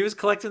 dude. And he was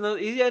collecting those.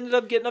 He ended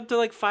up getting up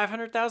to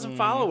 500,000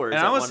 followers. And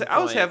at I was one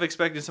point. half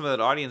expecting some of that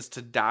audience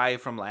to die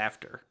from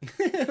laughter.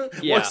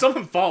 Yeah. Well,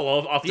 someone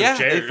fall off their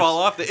chairs. They fall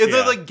off.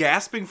 They're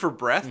gasping for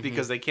breath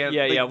because they can't.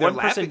 Yeah. They're One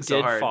person laughing so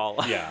did hard. fall.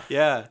 Yeah.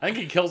 Yeah. I think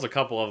he kills a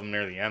couple of them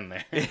near the end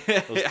there.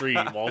 Those 3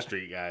 Wall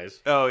Street guys.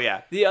 Oh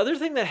yeah. The other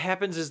thing that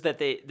happens is that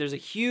there's a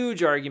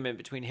huge argument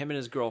between him and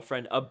his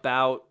girlfriend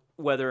about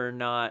whether or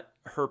not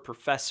her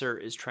professor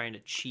is trying to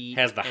cheat.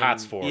 Has the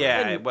hots for her.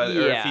 Yeah, or if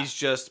yeah. he's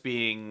just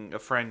being a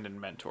friend and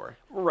mentor.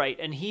 Right,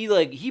 and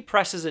he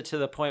presses it to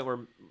the point where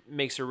it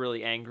makes her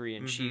really angry,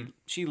 and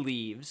she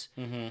leaves.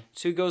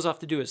 So he goes off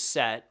to do his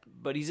set,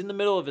 but he's in the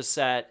middle of his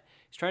set.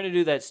 He's trying to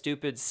do that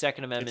stupid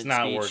Second Amendment It's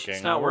not speech. working.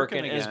 It's not working.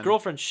 And his again.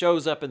 girlfriend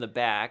shows up in the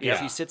back, Yeah.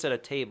 and she sits at a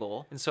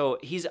table, and so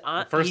he's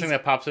on. First he's thing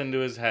that pops into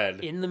his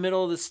head. in the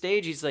middle of the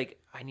stage, he's like,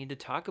 "I need to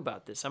talk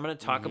about this. I'm going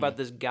to talk about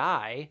this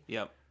guy."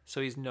 Yep.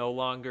 So he's no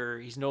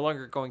longer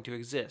going to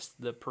exist,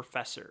 the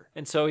professor.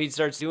 And so he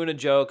starts doing a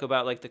joke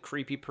about the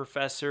creepy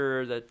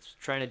professor that's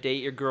trying to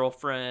date your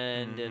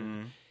girlfriend,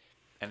 and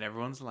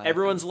Everyone's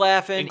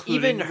laughing.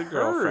 Even Including the her,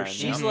 girlfriend,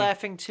 she's yeah.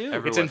 laughing too. It's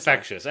Everyone's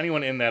infectious.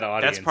 Anyone in that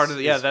audience. That's part of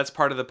is- that's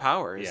part of the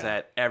power is Yeah.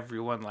 that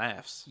everyone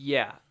laughs.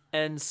 Yeah,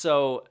 and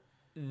so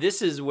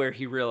this is where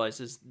he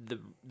realizes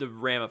the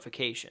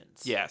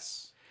ramifications.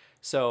 Yes.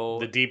 So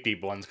the deep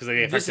ones because they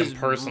affect this is him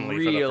personally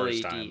really for the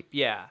first time. deep.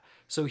 Yeah.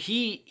 So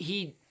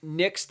he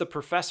nicks the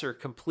professor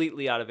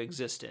completely out of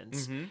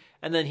existence,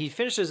 and then he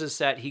finishes his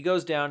set. He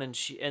goes down,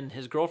 and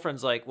his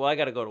girlfriend's like, "Well, I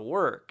got to go to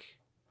work."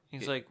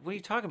 He's like, "What are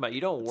you talking about?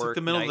 You don't It's work like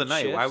the middle of the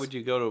night. shifts." Why would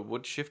you go to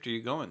what shift are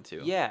you going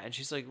to? Yeah, and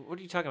she's like, "What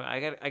are you talking about?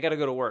 I got to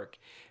go to work."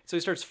 So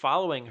he starts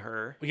following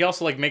her. He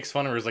also makes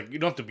fun of her. He's like, you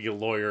don't have to be a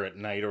lawyer at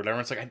night or whatever.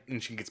 It's like,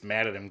 and she gets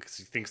mad at him because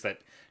he thinks that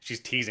she's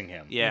teasing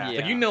him. Yeah.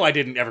 It's like, I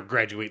didn't ever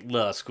graduate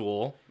law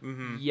school.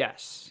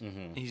 Yes.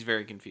 He's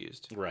very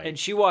confused. Right. And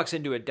she walks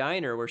into a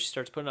diner where she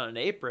starts putting on an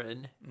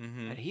apron,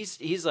 and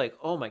he's like,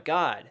 "Oh my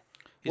god,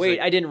 wait,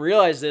 like- I didn't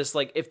realize this.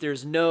 Like, if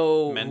there's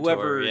no Mentor,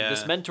 whoever yeah.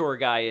 this mentor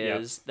guy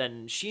is,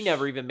 then she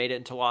never even made it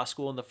into law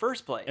school in the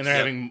first place."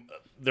 And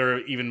they're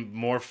even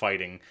more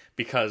fighting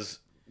because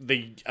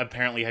they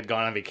apparently had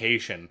gone on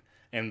vacation,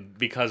 and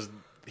because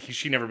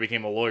she never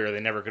became a lawyer,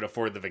 they never could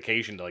afford the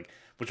vacation to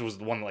which was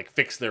the one that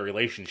fixed their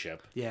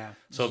relationship. Yeah.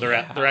 So they're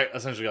at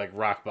essentially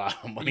rock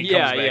bottom when he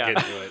Yeah, comes back yeah.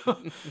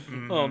 into it.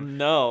 Oh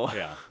no.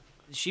 Yeah.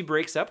 She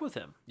breaks up with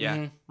him.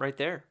 Yeah. Right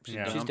there.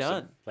 Yeah. She's Dumps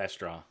done. Last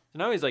straw. So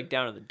now he's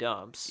down in the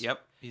dumps. Yep.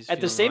 He's At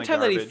the feeling same like time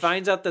that he garbage.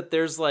 finds out that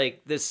there's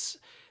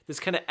this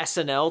kind of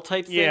SNL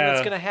type thing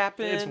that's gonna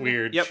happen. It's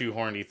weird, Yep.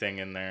 shoehorny thing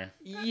in there.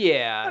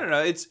 Yeah. I don't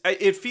know.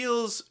 It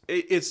feels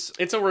it's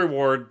It's a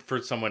reward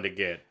for someone to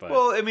get, but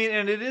well. I mean,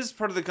 and it is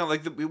part of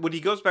the when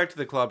he goes back to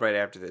the club right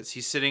after this,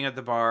 he's sitting at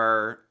the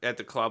bar at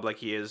the club like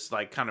he is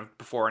kind of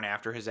before and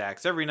after his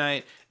acts every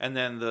night, and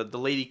then the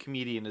lady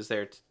comedian is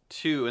there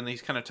too, and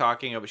he's kind of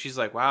talking about. She's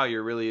like, "Wow,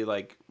 you're really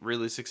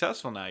really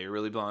successful now. You're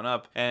really blowing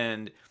up,"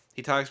 and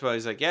he talks about,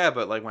 he's like, yeah,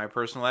 but my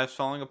personal life's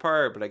falling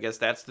apart, but I guess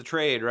that's the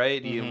trade,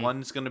 right?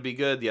 One's going to be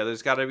good, the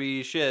other's got to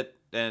be shit.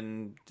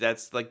 And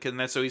that's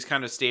so he's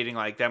kind of stating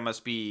that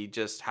must be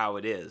just how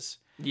it is.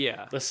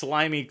 Yeah. the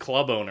slimy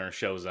club owner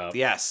shows up.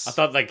 Yes. I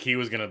thought he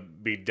was gonna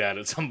be dead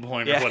at some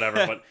point Yeah. or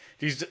whatever, but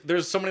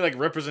there's so many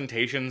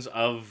representations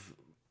of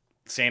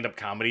stand-up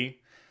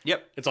comedy.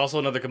 Yep. It's also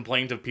another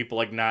complaint of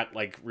people not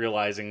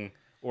realizing,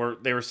 or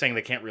they were saying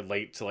they can't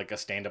relate to a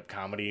stand-up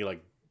comedy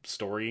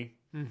story.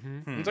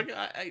 It's like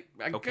I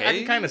Okay.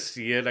 can kind of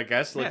see it. I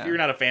guess like Yeah. if you're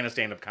not a fan of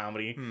stand-up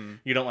comedy,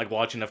 you don't like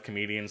watch enough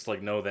comedians to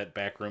like know that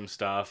backroom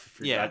stuff. If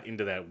you're Yeah. not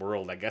into that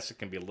world, I guess it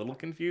can be a little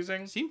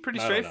confusing. Seemed pretty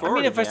I don't know. I straightforward.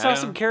 mean, if I saw yeah.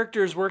 some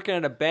characters working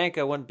at a bank,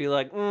 I wouldn't be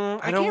like, I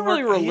don't can't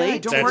really work- yeah, I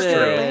relate don't to work at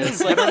a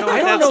this. bank. Like, I don't know what I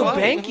don't that's know like.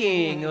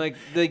 banking. Like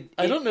the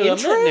I don't know. I'm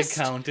not an interest?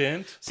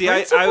 accountant. See, I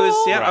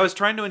Principal? I was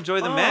trying to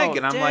enjoy the Oh, Meg,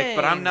 and I'm like,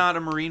 but I'm dang. not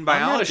a marine I'm not a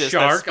biologist.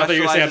 shark. that I thought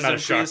you were saying I'm not a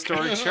specializes in shark.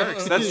 prehistoric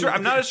sharks. That's true.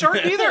 I'm not a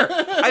shark either.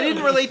 I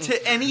didn't relate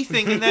to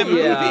anything in that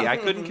movie. Yeah. I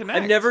couldn't connect.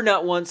 I've never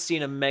not once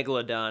seen a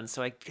megalodon,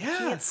 so I Yeah,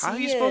 can't see how are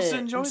you supposed to it.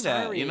 enjoy I'm that?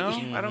 sorry. You know,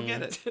 I don't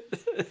get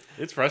it.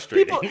 It's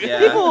frustrating. People, Yeah.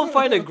 people will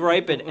find a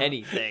gripe in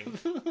anything.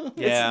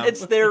 Yeah,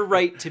 It's their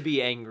right to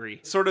be angry.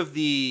 sort of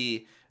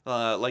the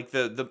like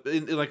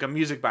like a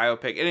music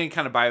biopic, any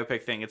kind of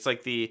biopic thing. It's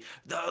like the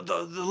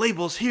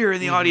labels here in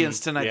the audience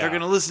tonight. Yeah. They're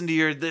gonna listen to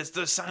your they're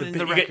signing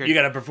the you record.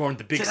 got to perform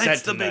the big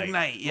Tonight's set the tonight. big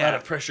night, A yeah. lot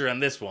of pressure on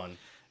this one.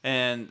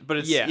 But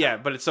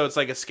it's so it's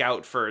like a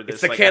scout for this.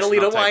 It's the like,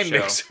 Catalina SNL type wine show.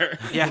 mixer.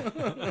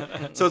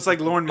 Yeah. So it's like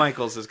Lorne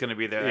Michaels is going to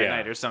be there that Yeah.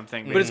 night or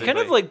something. But it's kind of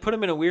basically. like put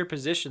him in a weird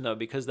position though,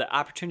 because the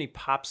opportunity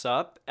pops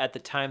up at the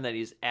time that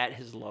he's at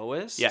his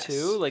lowest Yes.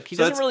 too. Like he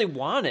So doesn't that's- really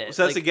want it.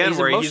 So that's Like, again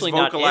where he's emotionally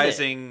not in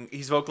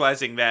it.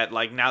 vocalizing that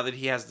like now that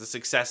he has the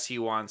success he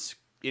wants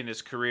in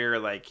his career,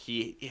 like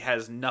he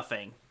has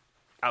nothing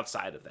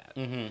outside of that.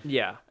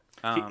 Yeah.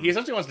 He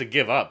essentially wants to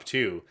give up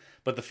too,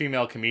 but the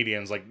female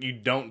comedians like you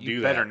don't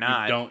do that. better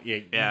not. You don't.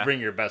 You Yeah.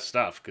 bring your best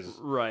stuff because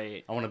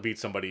Right. I want to beat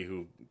somebody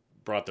who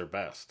brought their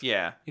best.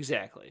 Yeah.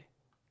 Exactly.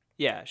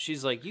 Yeah.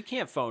 She's like, you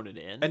can't phone it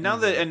in. And now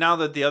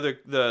that the other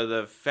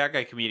the fat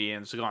guy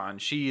comedian's gone,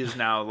 she is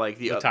now like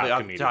the top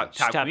top comedian. top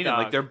Top comedian.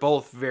 dog. Like they're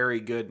both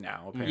very good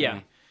now. Apparently. Yeah.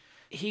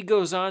 He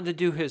goes on to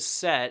do his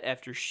set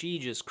after she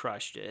just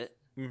crushed it.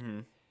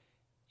 Mm-hmm.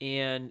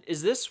 And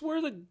is this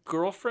where the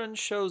girlfriend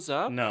shows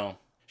up? No,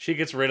 she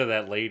gets rid of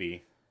that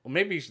lady. Well,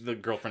 maybe the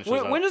girlfriend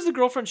shows When up does the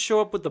girlfriend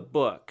show up with the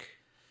book?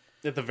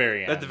 at the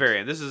very end. At the very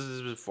end. This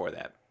is before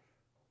that.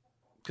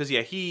 Because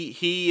yeah,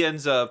 he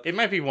ends up It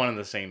might be one in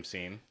the same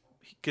scene.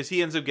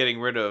 he ends up getting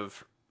rid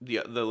of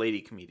the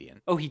lady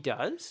comedian. Oh, he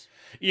does?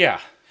 Yeah.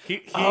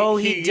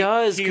 He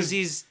does because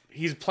he's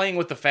playing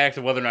with the fact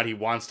of whether or not he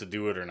wants to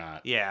do it or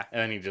not. Yeah.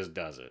 And then he just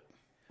does it.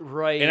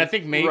 right. And I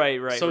think maybe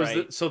right. So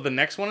right. so the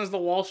next one is the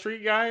Wall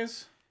Street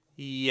guys,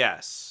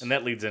 Yes. and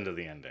that leads into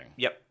the ending.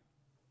 Yep.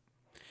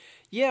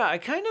 Yeah, I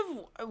kind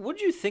of. What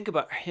do you think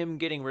about him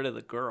getting rid of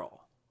the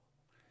girl,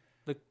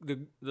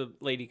 the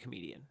lady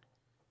comedian?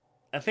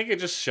 I think it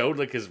just showed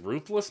like his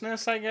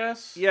ruthlessness, I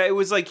guess. Yeah, it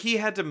was like he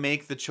had to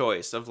make the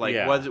choice of like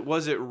Yeah.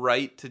 was it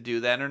right to do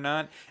that or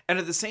not? And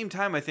at the same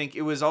time, I think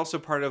it was also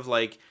part of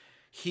like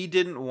he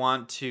didn't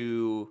want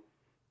to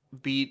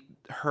beat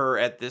her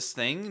at this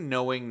thing,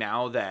 knowing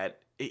now that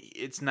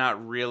it's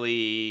not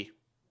really,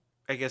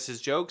 I guess,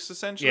 his jokes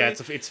essentially. Yeah,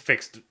 it's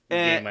fixed game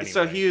And anyway.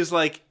 so he was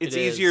like, it's It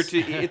easier is. to.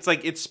 It's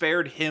like it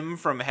spared him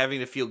from having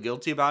to feel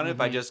guilty about it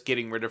by just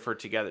getting rid of her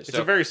together. It's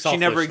so a very she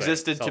never selfish thing.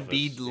 existed to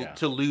be Selfish, yeah.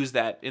 to lose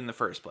that in the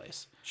first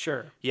place.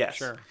 Sure. Yes.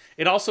 Sure.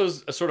 It also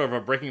is a sort of a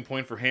breaking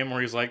point for him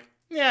where he's like,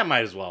 yeah,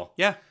 might as well.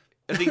 Yeah,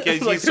 I think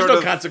he's Like, there's sort no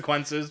of.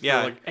 consequences. for,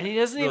 Yeah. like, And he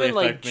doesn't really even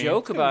like affect me.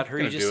 joke I'm about her.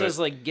 He gonna just do says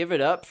it. like, "Give it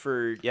up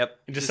for." Yep.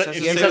 It just, has it to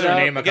just say says her that.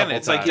 name a Again, couple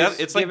it's like times.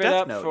 it's like Give it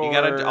Death up Note. You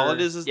gotta. for- All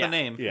it is Yeah. the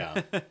name.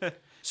 Yeah.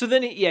 So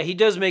then, he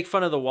does make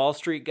fun of the Wall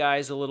Street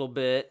guys a little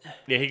bit.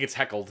 Yeah, he gets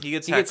heckled. He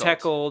gets He heckled. gets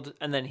heckled,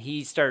 and then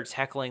he starts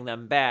heckling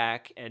them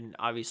back. And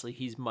obviously,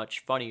 he's much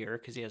funnier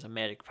because he has a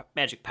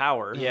magic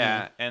power.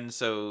 Yeah, and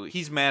so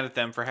he's mad at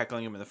them for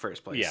heckling him in the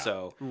first place. Yeah.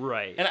 So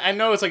Right. And I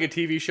know it's like a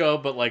TV show,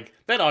 but like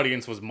that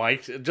audience was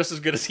mic'd just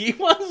as good as he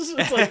was.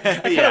 It's like I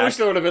kind of Yeah. wish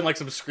there would have been like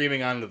some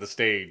screaming onto the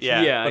stage.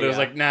 Yeah. Yeah. But it was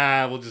like,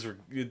 nah, we'll just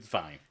it's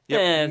fine.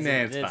 Yeah, Nah,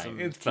 it's a fine.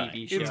 It's TV fine.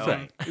 It's show.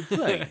 fine. It's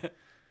fine.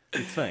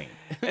 It's fine.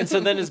 And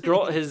so then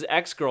his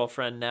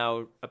ex-girlfriend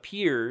now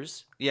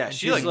appears. yeah, and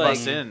she she's like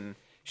busts in.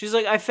 She's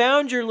like, I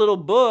found your little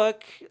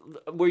book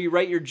where you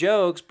write your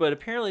jokes, but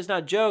apparently it's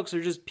not jokes.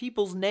 They're just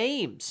people's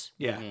names.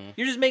 Yeah.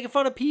 You're just making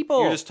fun of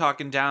people. You're just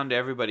talking down to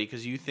everybody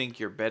because you think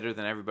you're better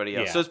than everybody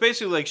else. Yeah. So it's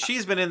basically like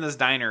she's been in this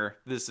diner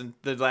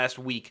the last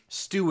week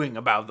stewing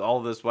about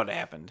all this what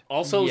happened.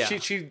 Also, Yeah.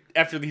 she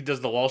after he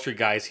does the Wall Street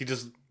guys, he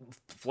just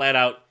flat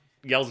out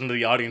yells into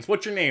the audience,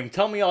 "What's your name?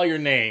 Tell me all your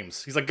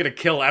names." He's like gonna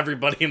kill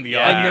everybody in the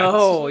Yeah. audience. I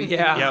know,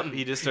 yeah. Yep,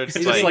 he just starts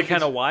He's like, just like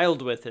kind of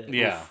wild with it.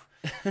 Yeah.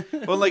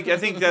 well, like I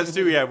think that's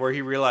too, yeah, where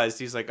he realized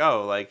he's like,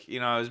 oh, like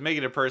I was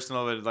making it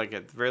personal, but like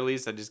at the very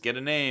least, I just get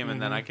a name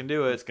and then I can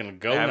do it. It's gonna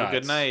go Have nuts. a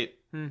good night.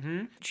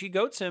 Mm-hmm. She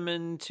goats him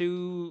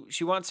into.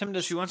 She wants him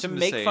to. She wants to him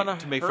make say, fun of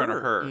to make fun of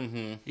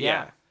her.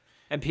 Yeah.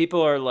 And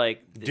people are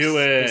like, Do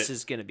it. This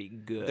is gonna be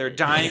good. They're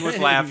dying with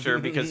laughter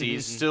because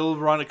he's still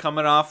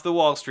coming off the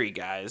Wall Street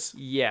guys.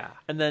 Yeah.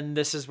 And then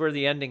this is where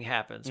the ending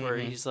happens, where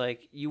Mm-hmm. he's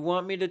like, "You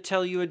want me to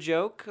tell you a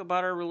joke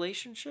about our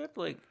relationship?"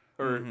 Like,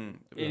 or and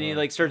he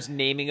like starts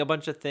naming a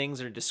bunch of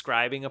things or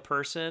describing a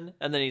person,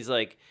 and then he's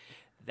like,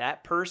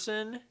 "That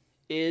person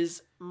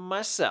is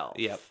myself."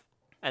 Yep.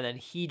 and then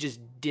he just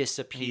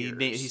disappears.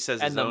 He says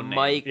and his the own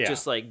mic name.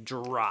 just like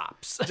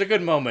drops. It's a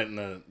good moment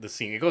in the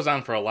scene. It goes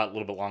on for a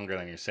little bit longer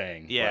than you're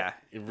saying. Yeah.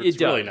 but it's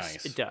really does.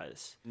 nice. It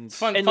does. It's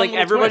fun, And fun like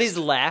little everybody's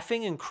twist.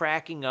 laughing and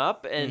cracking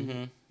up,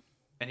 and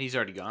And he's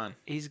already gone.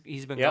 he's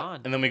been Yep.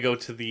 gone. And then we go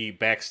to the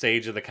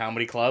backstage of the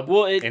comedy club.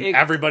 Well, and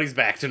everybody's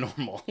back to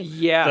normal.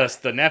 Yeah.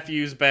 The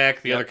nephew's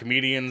back. The Yep. other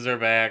comedians are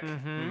back.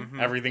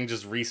 Everything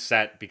just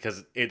reset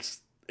because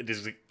it's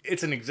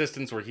an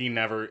existence where he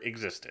never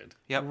existed.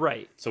 Yep.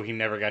 Right. So he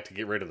never got to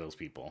get rid of those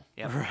people.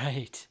 Yep.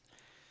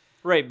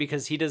 Right,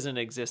 because he doesn't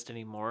exist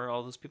anymore.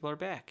 All those people are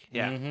back.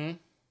 Yeah.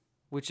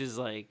 Which is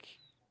like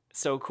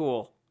so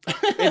cool.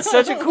 It's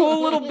such a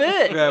cool little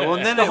bit. Yeah, well,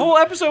 and then the whole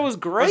episode was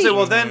great.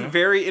 Well, then,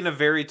 in a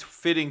very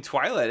fitting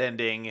Twilight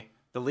ending,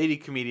 the lady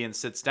comedian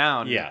sits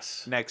down.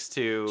 Yes. Next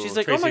to. She's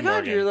like, Tracy "Oh my god,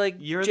 Morgan. you're like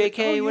You're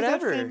JK, you're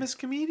whatever." that famous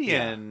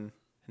comedian.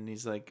 And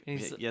he's like,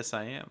 He's- yes,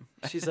 I am.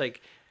 She's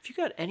like, "If you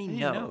got any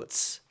notes.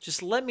 notes,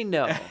 just let me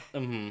know."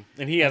 And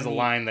he has a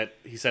line that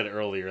he said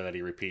earlier that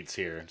he repeats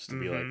here, just to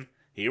be like,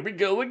 "Here we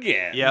go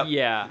again." Yep.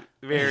 Yeah.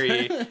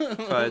 Very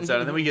Twilight Zone.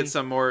 And then we get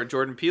some more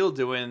Jordan Peele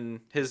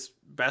doing his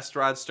best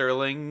Rod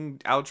Sterling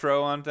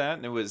outro on that.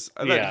 And I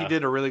thought he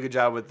did a really good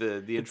job with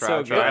the intro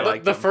so outro. good. I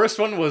like The first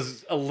one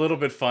was a little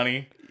bit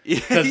funny.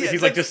 Because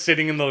he's like just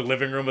sitting in the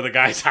living room of the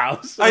guy's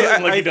house.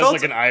 Like he does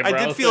like an eyebrow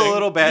I did feel thing. a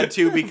little bad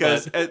too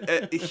because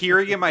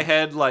hearing in my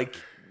head like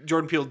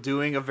Jordan Peele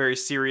doing a very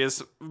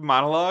serious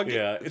monologue.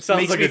 Yeah, it sounds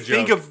makes like me a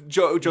think joke. of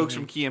jokes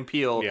from Key and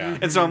Peele. Yeah.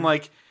 And so I'm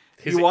like,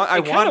 I it want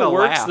kinda to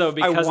works, laugh. though,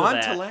 because I of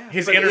want to that. laugh.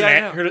 His, but yeah, I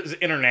know. his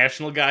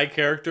international guy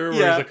character, where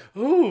Yeah. he's like,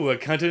 "Oh, a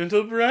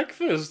continental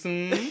breakfast."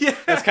 And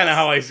that's kind of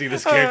how I see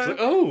this character.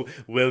 Like, "Oh,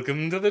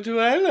 welcome to the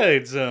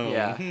Twilight Zone."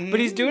 Yeah, but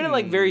he's doing it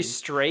like very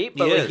straight,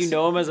 but He like is. you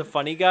know him as a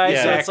funny guy,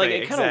 so it's like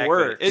it kind of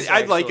works.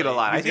 I like it a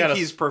lot. I He's think got a-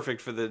 he's perfect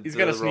for the. He's the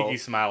got a role. sneaky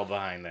smile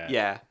behind that.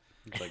 Yeah.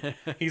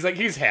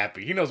 He's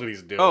happy. He knows what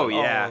he's doing. Oh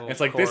yeah. Oh, It's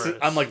like of this is course.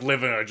 I'm like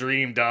living a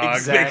dream, dog.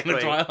 Exactly.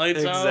 Making the Twilight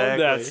Zone.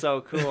 Exactly. That's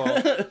so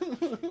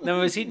cool.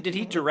 Now, did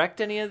he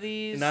direct any of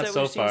these? Not that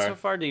so we've seen far. So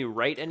far, did he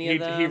write any of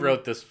them? He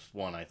wrote this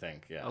one, I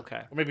think. Yeah. Okay.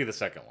 Or maybe the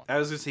second one. I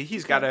was gonna say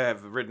he's got to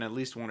have written at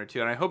least one or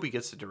two, and I hope he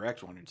gets to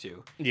direct one or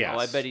two. Yes. Oh,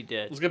 I bet he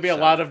did. There's gonna be a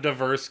lot of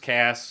diverse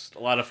cast, a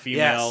lot of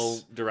female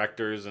Yes.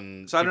 directors,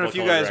 and So I don't know if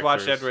you people of color guys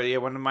watched directors. that. Yeah,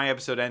 when my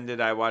episode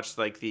ended, I watched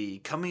like the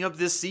coming up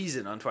this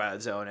season on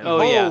Twilight Zone, and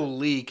Oh, yeah.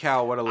 holy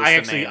cow, what a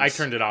list of names. I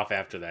turned it off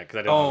after that because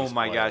I didn't. Oh want to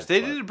my spoil gosh, it,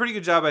 they but- did a pretty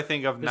good job, I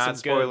think, of There's not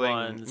some good spoiling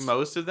ones.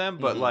 most of them.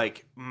 But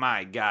like,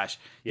 my gosh,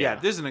 yeah, Yeah.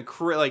 there's an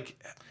incredible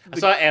I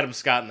saw Adam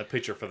Scott in the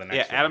picture for the next.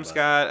 yeah, Adam one, but-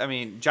 Scott. I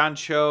mean, John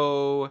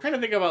Cho. I'm trying to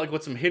think about like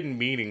what some hidden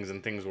meanings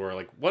and things were.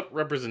 Like what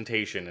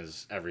representation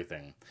is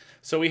everything.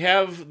 So we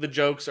have the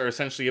jokes are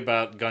essentially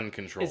about gun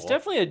control. It's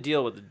definitely a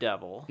deal with the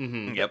devil.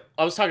 Yep.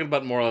 I was talking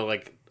about more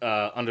like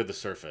under the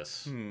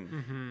surface.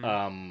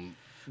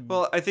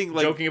 Well, I think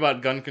like Joking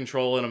about gun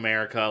control in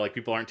America, like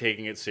people aren't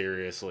taking it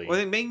seriously. Well,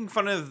 I think making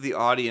fun of the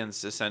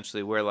audience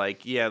essentially, where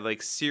like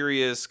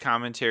serious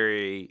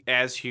commentary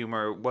as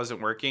humor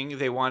wasn't working.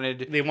 They wanted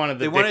the dick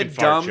and fart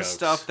dumb jokes.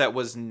 stuff that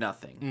was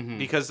nothing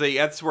because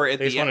that's where at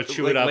They the just wanna end,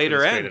 chew like, it up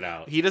later and spit end it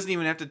out. he doesn't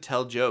even have to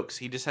tell jokes.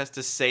 He just has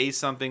to say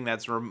something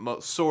that's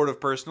sort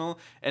of personal,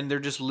 and they're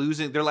just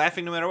losing. They're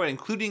laughing no matter what,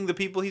 including the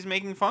people he's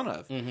making fun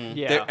of.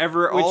 Yeah,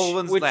 They're all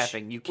one's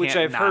laughing. You can't. Which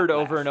I've not heard laugh.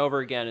 over and over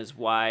again is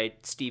why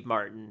Steve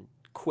Martin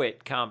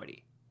quit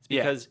comedy. It's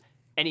Yeah. because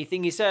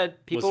anything he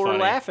said, people were funny.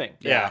 laughing.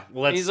 Yeah.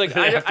 Well, And he's like,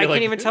 I I feel can't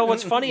like- even tell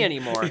what's funny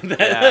anymore.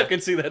 I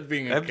could see that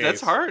being a That's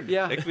case. hard.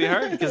 Yeah. It could be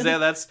hard because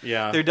that's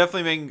Yeah. They're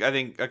definitely making, I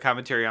think, a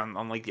commentary on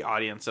like the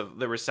audience of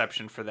the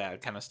reception for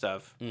that kind of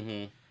stuff.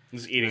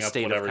 Just eating The up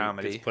state of whatever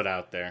comedy. gets put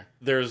out there.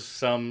 There's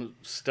some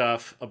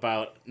stuff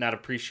about not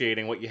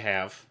appreciating what you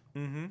have.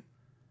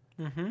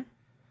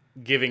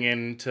 Giving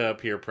in to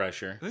peer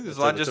pressure. I think there's That's a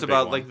lot that's just big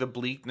about one. like the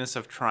bleakness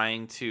of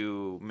trying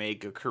to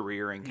make a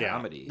career in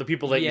comedy. The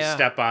people that you Yeah.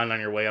 step on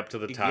your way up to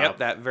the top. Yep,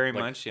 that very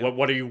Like, much. Yeah.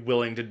 What are you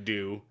willing to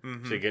do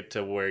to get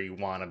to where you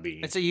want to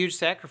be? It's a huge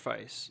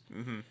sacrifice.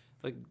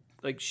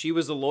 Like she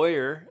was a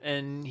lawyer,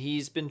 and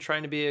he's been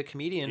trying to be a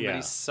comedian, but Yeah.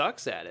 he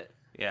sucks at it.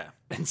 Yeah.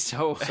 And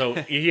so, so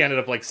he ended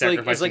up like it's like,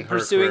 sacrificing it's like her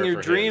pursuing career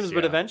your for dreams, his,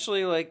 but yeah.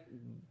 eventually, like,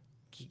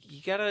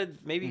 you gotta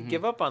maybe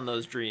give up on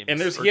those dreams, And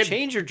there's or he had-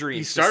 change your dreams.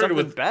 He to started something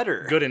with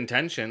better. good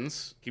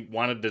intentions. He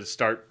wanted to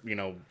start,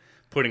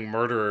 putting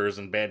murderers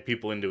and bad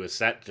people into his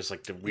set, just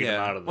like to weed them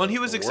out of the Well, and he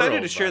was the excited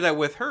world, to share but- that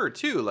with her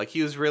too. Like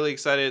he was really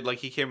excited. Like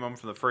he came home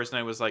from the first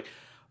night, was like,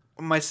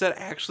 my set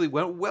actually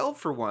went well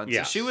for once. And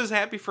Yes. she was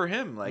happy for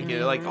him. Like,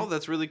 like, oh,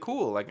 that's really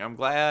cool. Like, I'm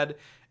glad.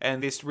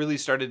 And they really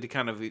started to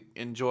kind of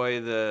enjoy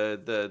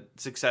the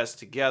success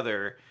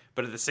together.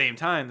 But at the same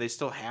time, they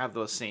still have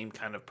those same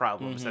kind of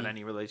problems that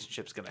any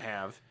relationship's going to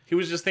have. He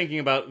was just thinking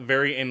about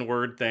very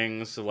inward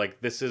things. So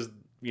like, this is,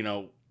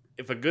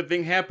 if a good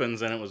thing happens,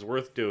 then it was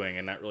worth doing,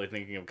 and not really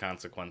thinking of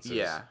consequences.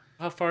 Yeah.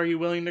 How far are you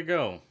willing to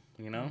go?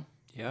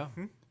 Yeah,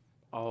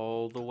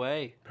 all the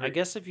way. I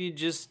guess if you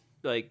just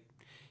like,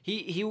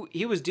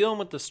 he was dealing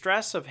with the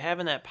stress of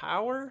having that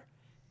power,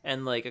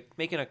 and like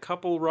making a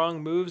couple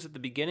wrong moves at the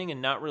beginning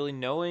and not really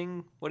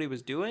knowing what he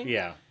was doing.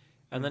 Yeah.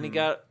 And then he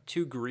got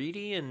too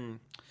greedy, and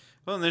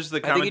Well, and there's the I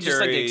commentary. think he just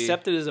like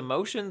accepted his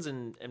emotions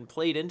and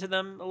played into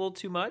them a little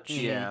too much.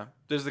 Yeah,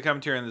 there's the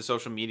commentary on the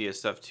social media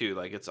stuff too.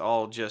 Like it's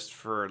all just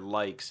for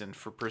likes and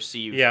for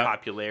perceived Yeah.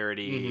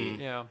 popularity.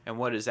 Yeah. And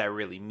what does that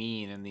really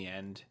mean in the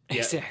end?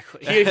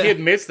 Exactly. He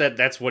admits that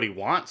that's what he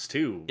wants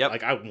too. Yep.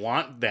 Like I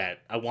want that.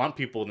 I want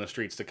people in the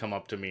streets to come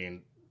up to me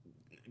and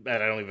I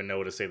don't even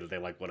know to say that they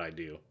like what I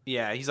do.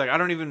 Yeah, he's like, I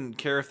don't even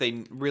care if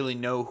they really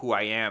know who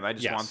I am. I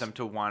just Yes. want them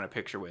to want a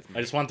picture with me.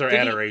 I just want their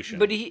Did he- adoration.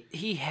 but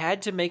he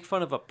had to make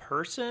fun of a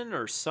person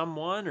or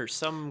someone or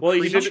some well,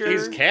 he did creature.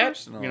 his cat,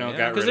 Personal, you know, yeah.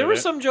 got Because rid there of were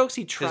it. some jokes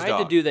he tried to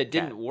dog, do that cat.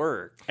 didn't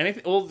work.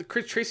 Anything. Well,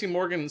 Tracy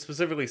Morgan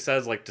specifically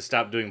says like to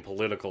stop doing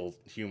political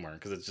humor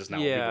because it's just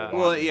not Yeah. what people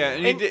want. Well, yeah,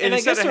 anymore. and I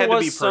he said guess it there had to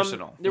was be some,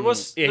 personal. There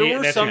was Yeah, there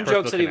were that's some his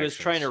jokes that personal he was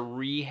trying to connections.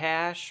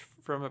 rehash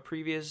from a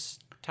previous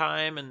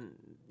time, and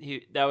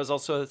that was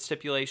also a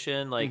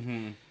stipulation. Like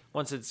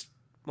once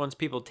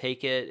people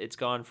take it, it's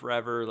gone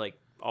forever. Like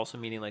also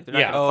meaning like they're not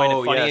Yeah. going to find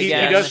Oh, it funny yes, he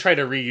again. does try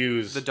to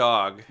reuse The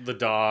dog. the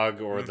dog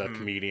or the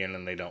comedian,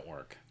 and they don't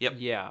work. Yep.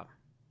 Yeah.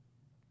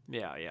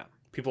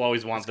 People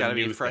always want It's the got to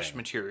new be fresh thing.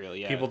 material.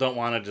 Yeah. People don't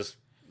want to just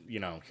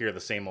hear the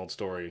same old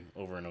story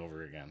over and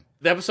over again.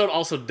 The episode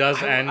also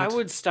does end. I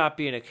would stop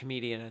being a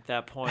comedian at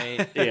that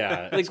point.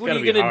 Yeah. Like, it's what are gotta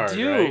you be gonna hard,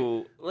 do?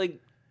 right?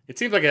 Like, It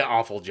seems like an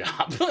awful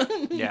job.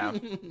 Yeah.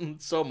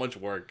 So much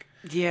work.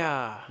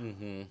 yeah.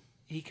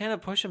 He kind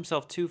of pushed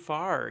himself too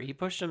far. He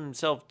pushed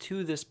himself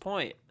to this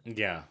point.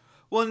 Yeah.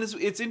 Well, and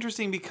it's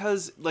interesting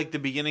because, like, the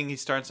beginning he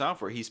starts off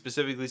where he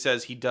specifically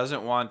says he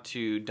doesn't want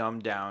to dumb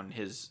down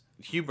his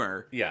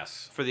humor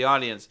Yes. for the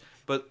audience.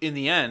 But in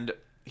the end,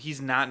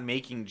 he's not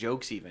making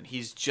jokes even.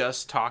 He's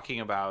just talking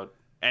about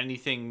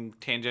anything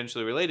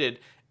tangentially related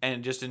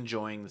and just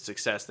enjoying the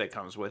success that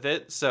comes with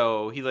it.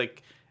 So he's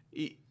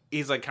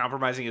like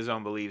compromising his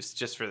own beliefs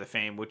just for the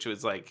fame, which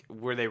was like,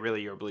 were they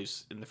really your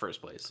beliefs in the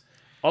first place?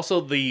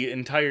 Also, the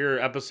entire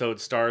episode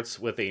starts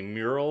with a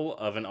mural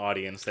of an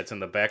audience that's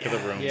in the back of the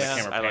room. Yes,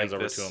 The camera I like pans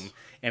over this. to him.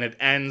 And it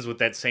ends with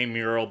that same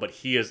mural, but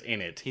he is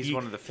in it. He's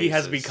one of the He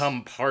has faces.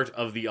 become part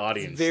of the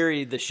audience.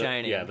 Very The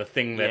Shining. Yeah, the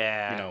thing that,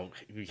 Yeah.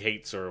 he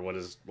hates or what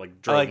is, like, I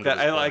drove like him that. to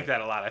this I like point.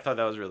 that a lot. I thought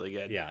that was really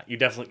good. Yeah, you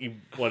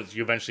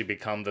eventually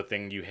become the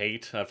thing you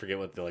hate. I forget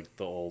what the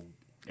old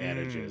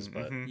adage is,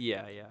 but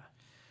Yeah.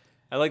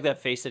 I like that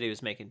face that he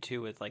was making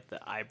too, with like the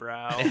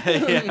eyebrow.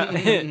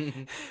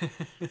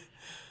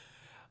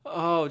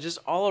 Oh, just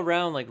all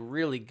around like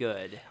really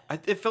good.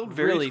 It felt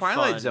very Really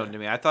Twilight fun. Zone to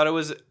me. I thought it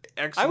was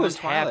excellent. I was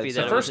Twilight happy that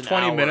Zone. the it was first an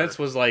 20 hour. minutes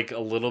was like a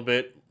little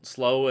bit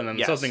slow, and then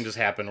Yes. something just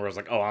happened where I was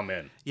like, oh, I'm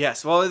in.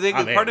 Yes, well, I think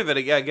I'm part in. of it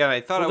again.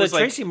 I thought Well, I was the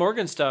like, Tracy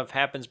Morgan stuff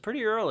happens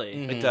pretty early.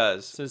 it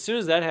does. So as soon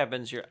as that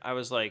happens, I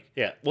was like,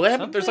 Yeah, well, that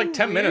happened, there's like 10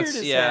 something minutes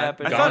weird is Yeah.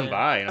 happening. I gone thought-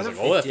 by, and I was I like,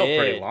 thought oh, that felt It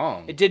pretty did.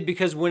 long. It did,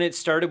 because when it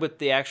started with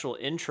the actual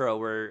intro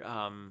where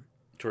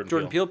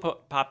Jordan Peele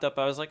popped up,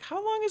 I was like,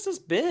 how long has this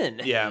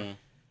been? Yeah, I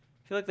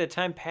feel like that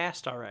time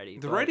passed already.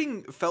 the but-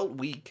 writing felt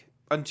weak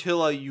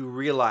until you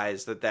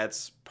realize that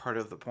that's part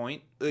of the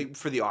point, like,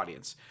 for the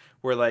audience,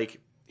 where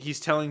like he's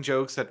telling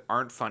jokes that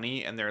aren't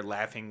funny and they're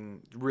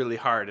laughing really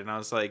hard, and I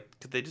was like,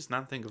 could they just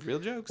not think of real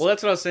jokes? Well,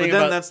 that's what I was saying But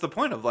then about... that's the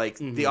point of like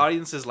the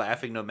audience is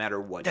laughing no matter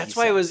what. That's he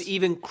why it says. was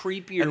even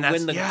creepier And that's-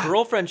 when the yeah.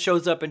 girlfriend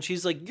shows up and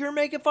she's like, "You're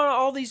making fun of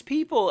all these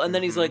people," and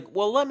then he's like,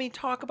 "Well, let me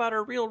talk about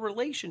our real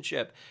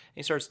relationship." And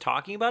he starts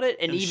talking about it,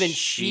 and even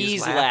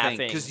she's laughing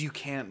because you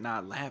can't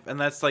not laugh, and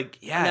that's like,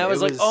 yeah. And I it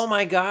was like, "Oh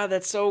my god,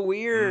 that's so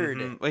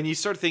weird." When you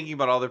start thinking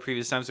about all the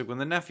previous times, like when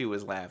the nephew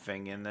was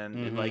laughing, and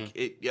then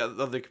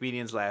other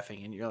comedians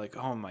laughing, and you're like,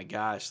 oh my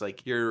gosh,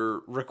 like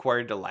you're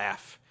required to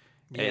laugh.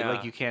 And, Yeah.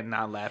 like you can't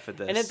not laugh at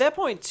this. And at that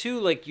point too,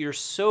 like you're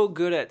so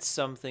good at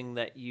something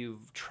that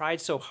you've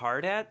tried so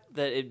hard at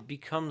that it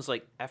becomes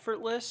like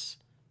effortless.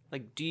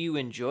 Like, do you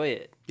enjoy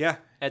it yeah,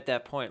 at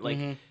that point?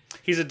 Like,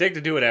 He's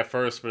addicted to it at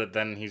first, but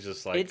then he's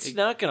just like... it's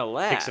not gonna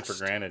last. takes it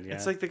for granted, yeah.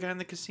 it's like the guy in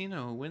the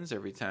casino who wins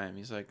every time.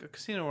 He's like, a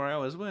casino where I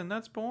always win.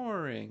 That's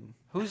boring.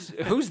 Who's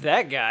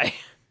that guy?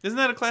 Isn't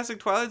that a classic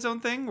Twilight Zone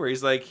thing where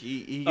he's like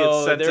he gets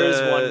Oh, sent there is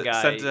to one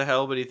guy. sent to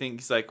hell, but he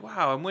thinks he's like,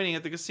 wow, I'm winning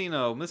at the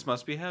casino. This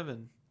must be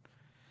heaven.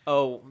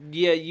 Oh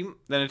yeah,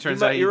 Then it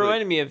turns out you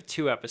reminded me of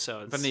 2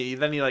 episodes. But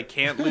then he like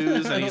can't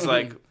lose, and he's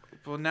like,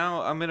 well,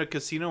 now I'm in a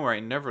casino where I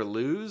never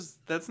lose.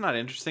 That's not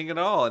interesting at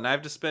all, and I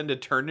have to spend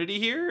eternity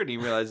here. And he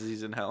realizes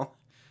he's in hell.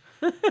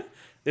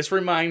 This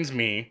reminds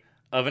me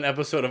of an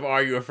episode of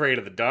Are You Afraid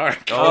of the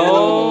Dark?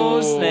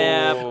 Oh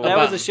snap! That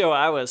was About- a show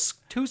I was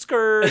too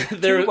scared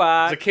There's to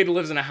watch. a kid who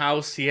lives in a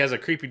house. He has a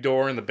creepy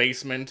door in the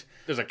basement.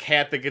 There's a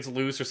cat that gets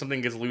loose or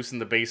something gets loose in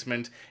the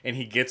basement, and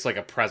he gets like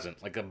a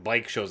present. Like a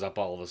bike shows up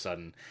all of a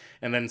sudden.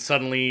 And then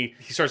suddenly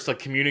he starts to like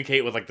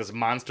communicate with like this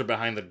monster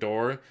behind the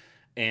door.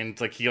 And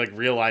like he like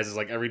realizes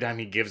like every time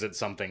he gives it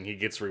something, he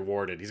gets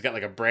rewarded. He's got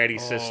like a bratty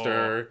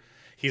sister.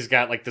 He's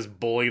got like this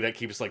bully that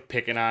keeps like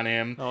picking on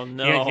him. Oh,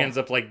 no. He ends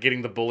up like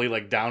getting the bully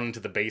like down into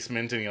the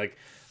basement, and he like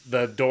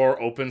the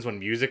door opens when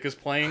music is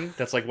playing.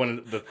 That's like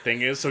when the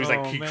thing is. So he's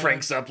like, he man.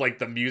 cranks up like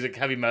the music,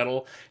 heavy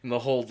metal, and the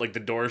whole like the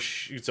door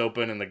shoots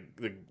open and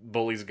the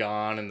bully's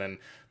gone, and then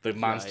the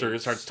monster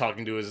starts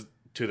talking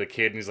to the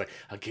kid, and he's like,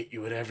 I'll get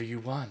you whatever you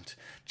want.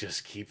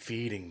 Just keep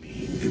feeding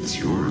me. It's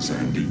yours,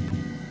 Andy.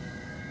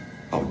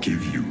 I'll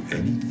give you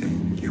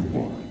anything you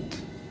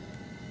want.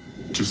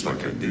 Just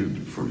like I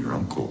did for your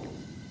uncle.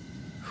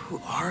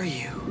 Who are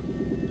you?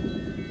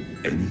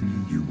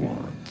 Anything you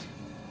want.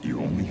 You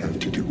only have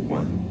to do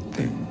one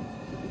thing.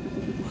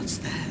 What's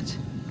that?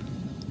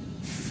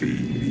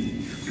 Feed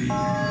me, feed me.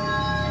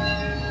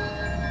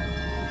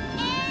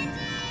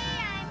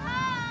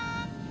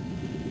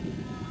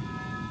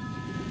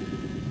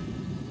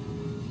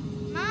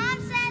 Mom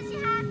says you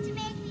have to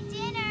make me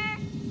dinner,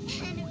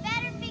 and it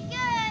better be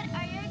good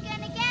or you're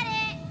gonna get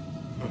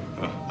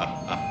it.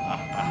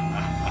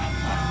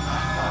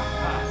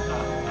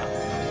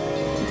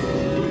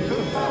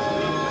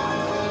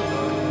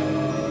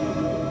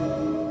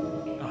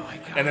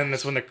 And then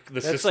that's when the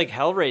That's sister, like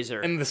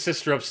Hellraiser. and the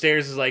sister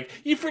upstairs is like,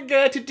 you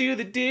forgot to do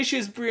the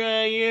dishes,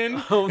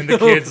 Brian. Oh, and the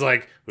no. kid's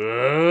like,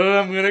 oh,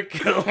 I'm gonna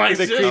kill my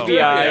the sister. creepy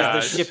eyes, Yeah.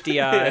 the shifty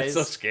Yeah, eyes. it's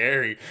so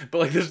scary. But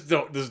like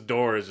this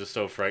door is just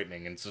so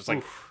frightening. And it's just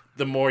like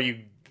the more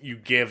you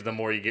give, the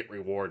more you get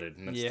rewarded.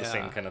 And it's the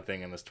same kind of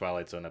thing in this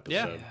Twilight Zone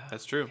episode. Yeah,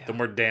 that's true. The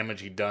more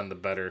damage he done, the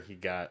better he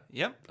got.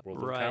 Yep. World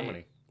of Right.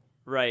 Comedy.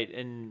 Right,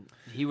 and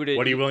he would have.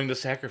 What are you willing to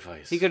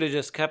sacrifice? He could have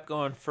just kept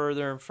going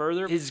further and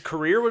further. His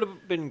career would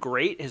have been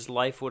great. His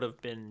life would have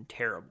been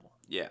terrible.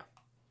 Yeah.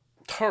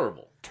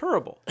 Terrible.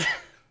 Terrible. I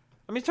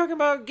mean, he's talking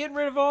about getting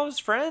rid of all his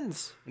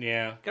friends.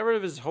 Yeah. Got rid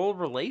of his whole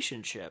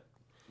relationship.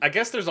 I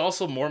guess there's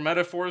also more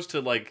metaphors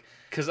to like,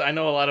 because I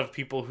know a lot of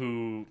people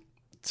who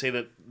say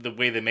that the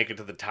way they make it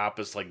to the top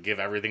is like give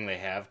everything they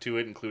have to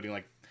it, including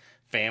like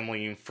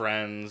family and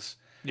friends.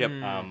 Yep.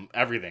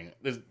 Everything.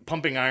 There's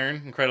Pumping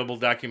Iron, incredible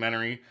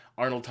documentary.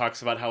 Arnold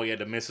talks about how he had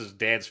to miss his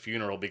dad's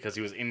funeral because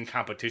he was in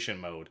competition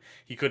mode.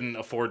 He couldn't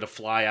afford to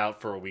fly out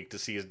for a week to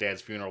see his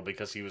dad's funeral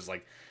because he was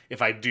like,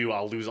 if I do,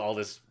 I'll lose all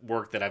this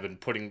work that I've been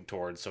putting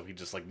towards. So he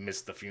just like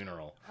missed the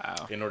funeral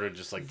in order to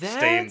just like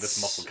stay in this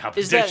muscle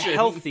competition. Is that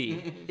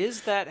healthy?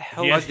 Is that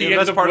healthy? Yeah, he ends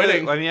that's up part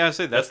winning. of the. I mean, I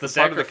say that's the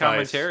part of the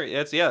sacrifice. commentary.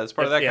 That's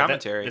part of that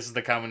commentary. This is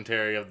the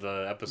commentary of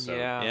the episode.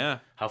 Yeah. Yeah.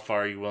 How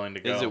far are you willing to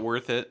go? Is it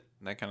worth it?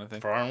 That kind of thing.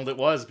 For Arnold, it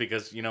was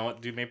because you know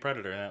what, dude made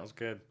Predator, and that was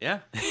good. Yeah.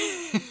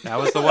 That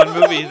was the one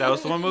movie. That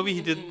was the one movie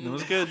he did. It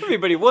was good.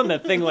 Everybody won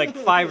that thing like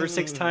 5 or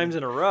 6 times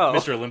in a row.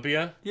 Mr.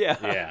 Olympia. Yeah.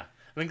 Yeah.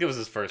 I think it was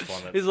his first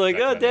one. He's like,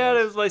 oh, Dad,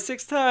 it was my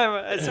 6th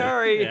time.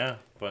 Sorry. Yeah,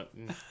 but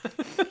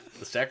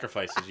the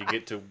sacrifices you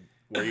get to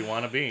where you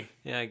want to be.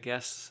 Yeah, I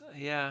guess.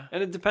 Yeah.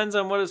 And it depends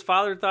on what his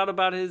father thought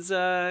about his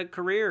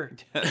career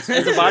as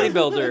a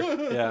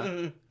bodybuilder.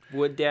 Yeah.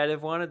 Would Dad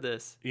have wanted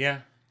this? Yeah.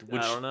 I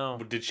don't know.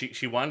 Did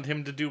she wanted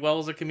him to do well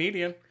as a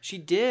comedian? She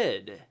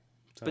did.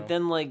 But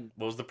then, like,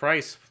 What was the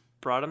price?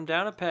 brought him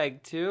down a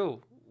peg,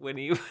 too, when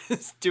he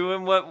was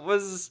doing what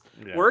was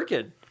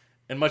working.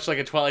 And much like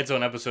a Twilight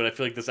Zone episode, I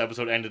feel like this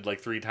episode ended like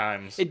 3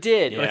 times. It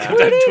did. Like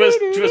that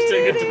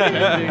twisting it to the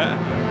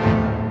ending.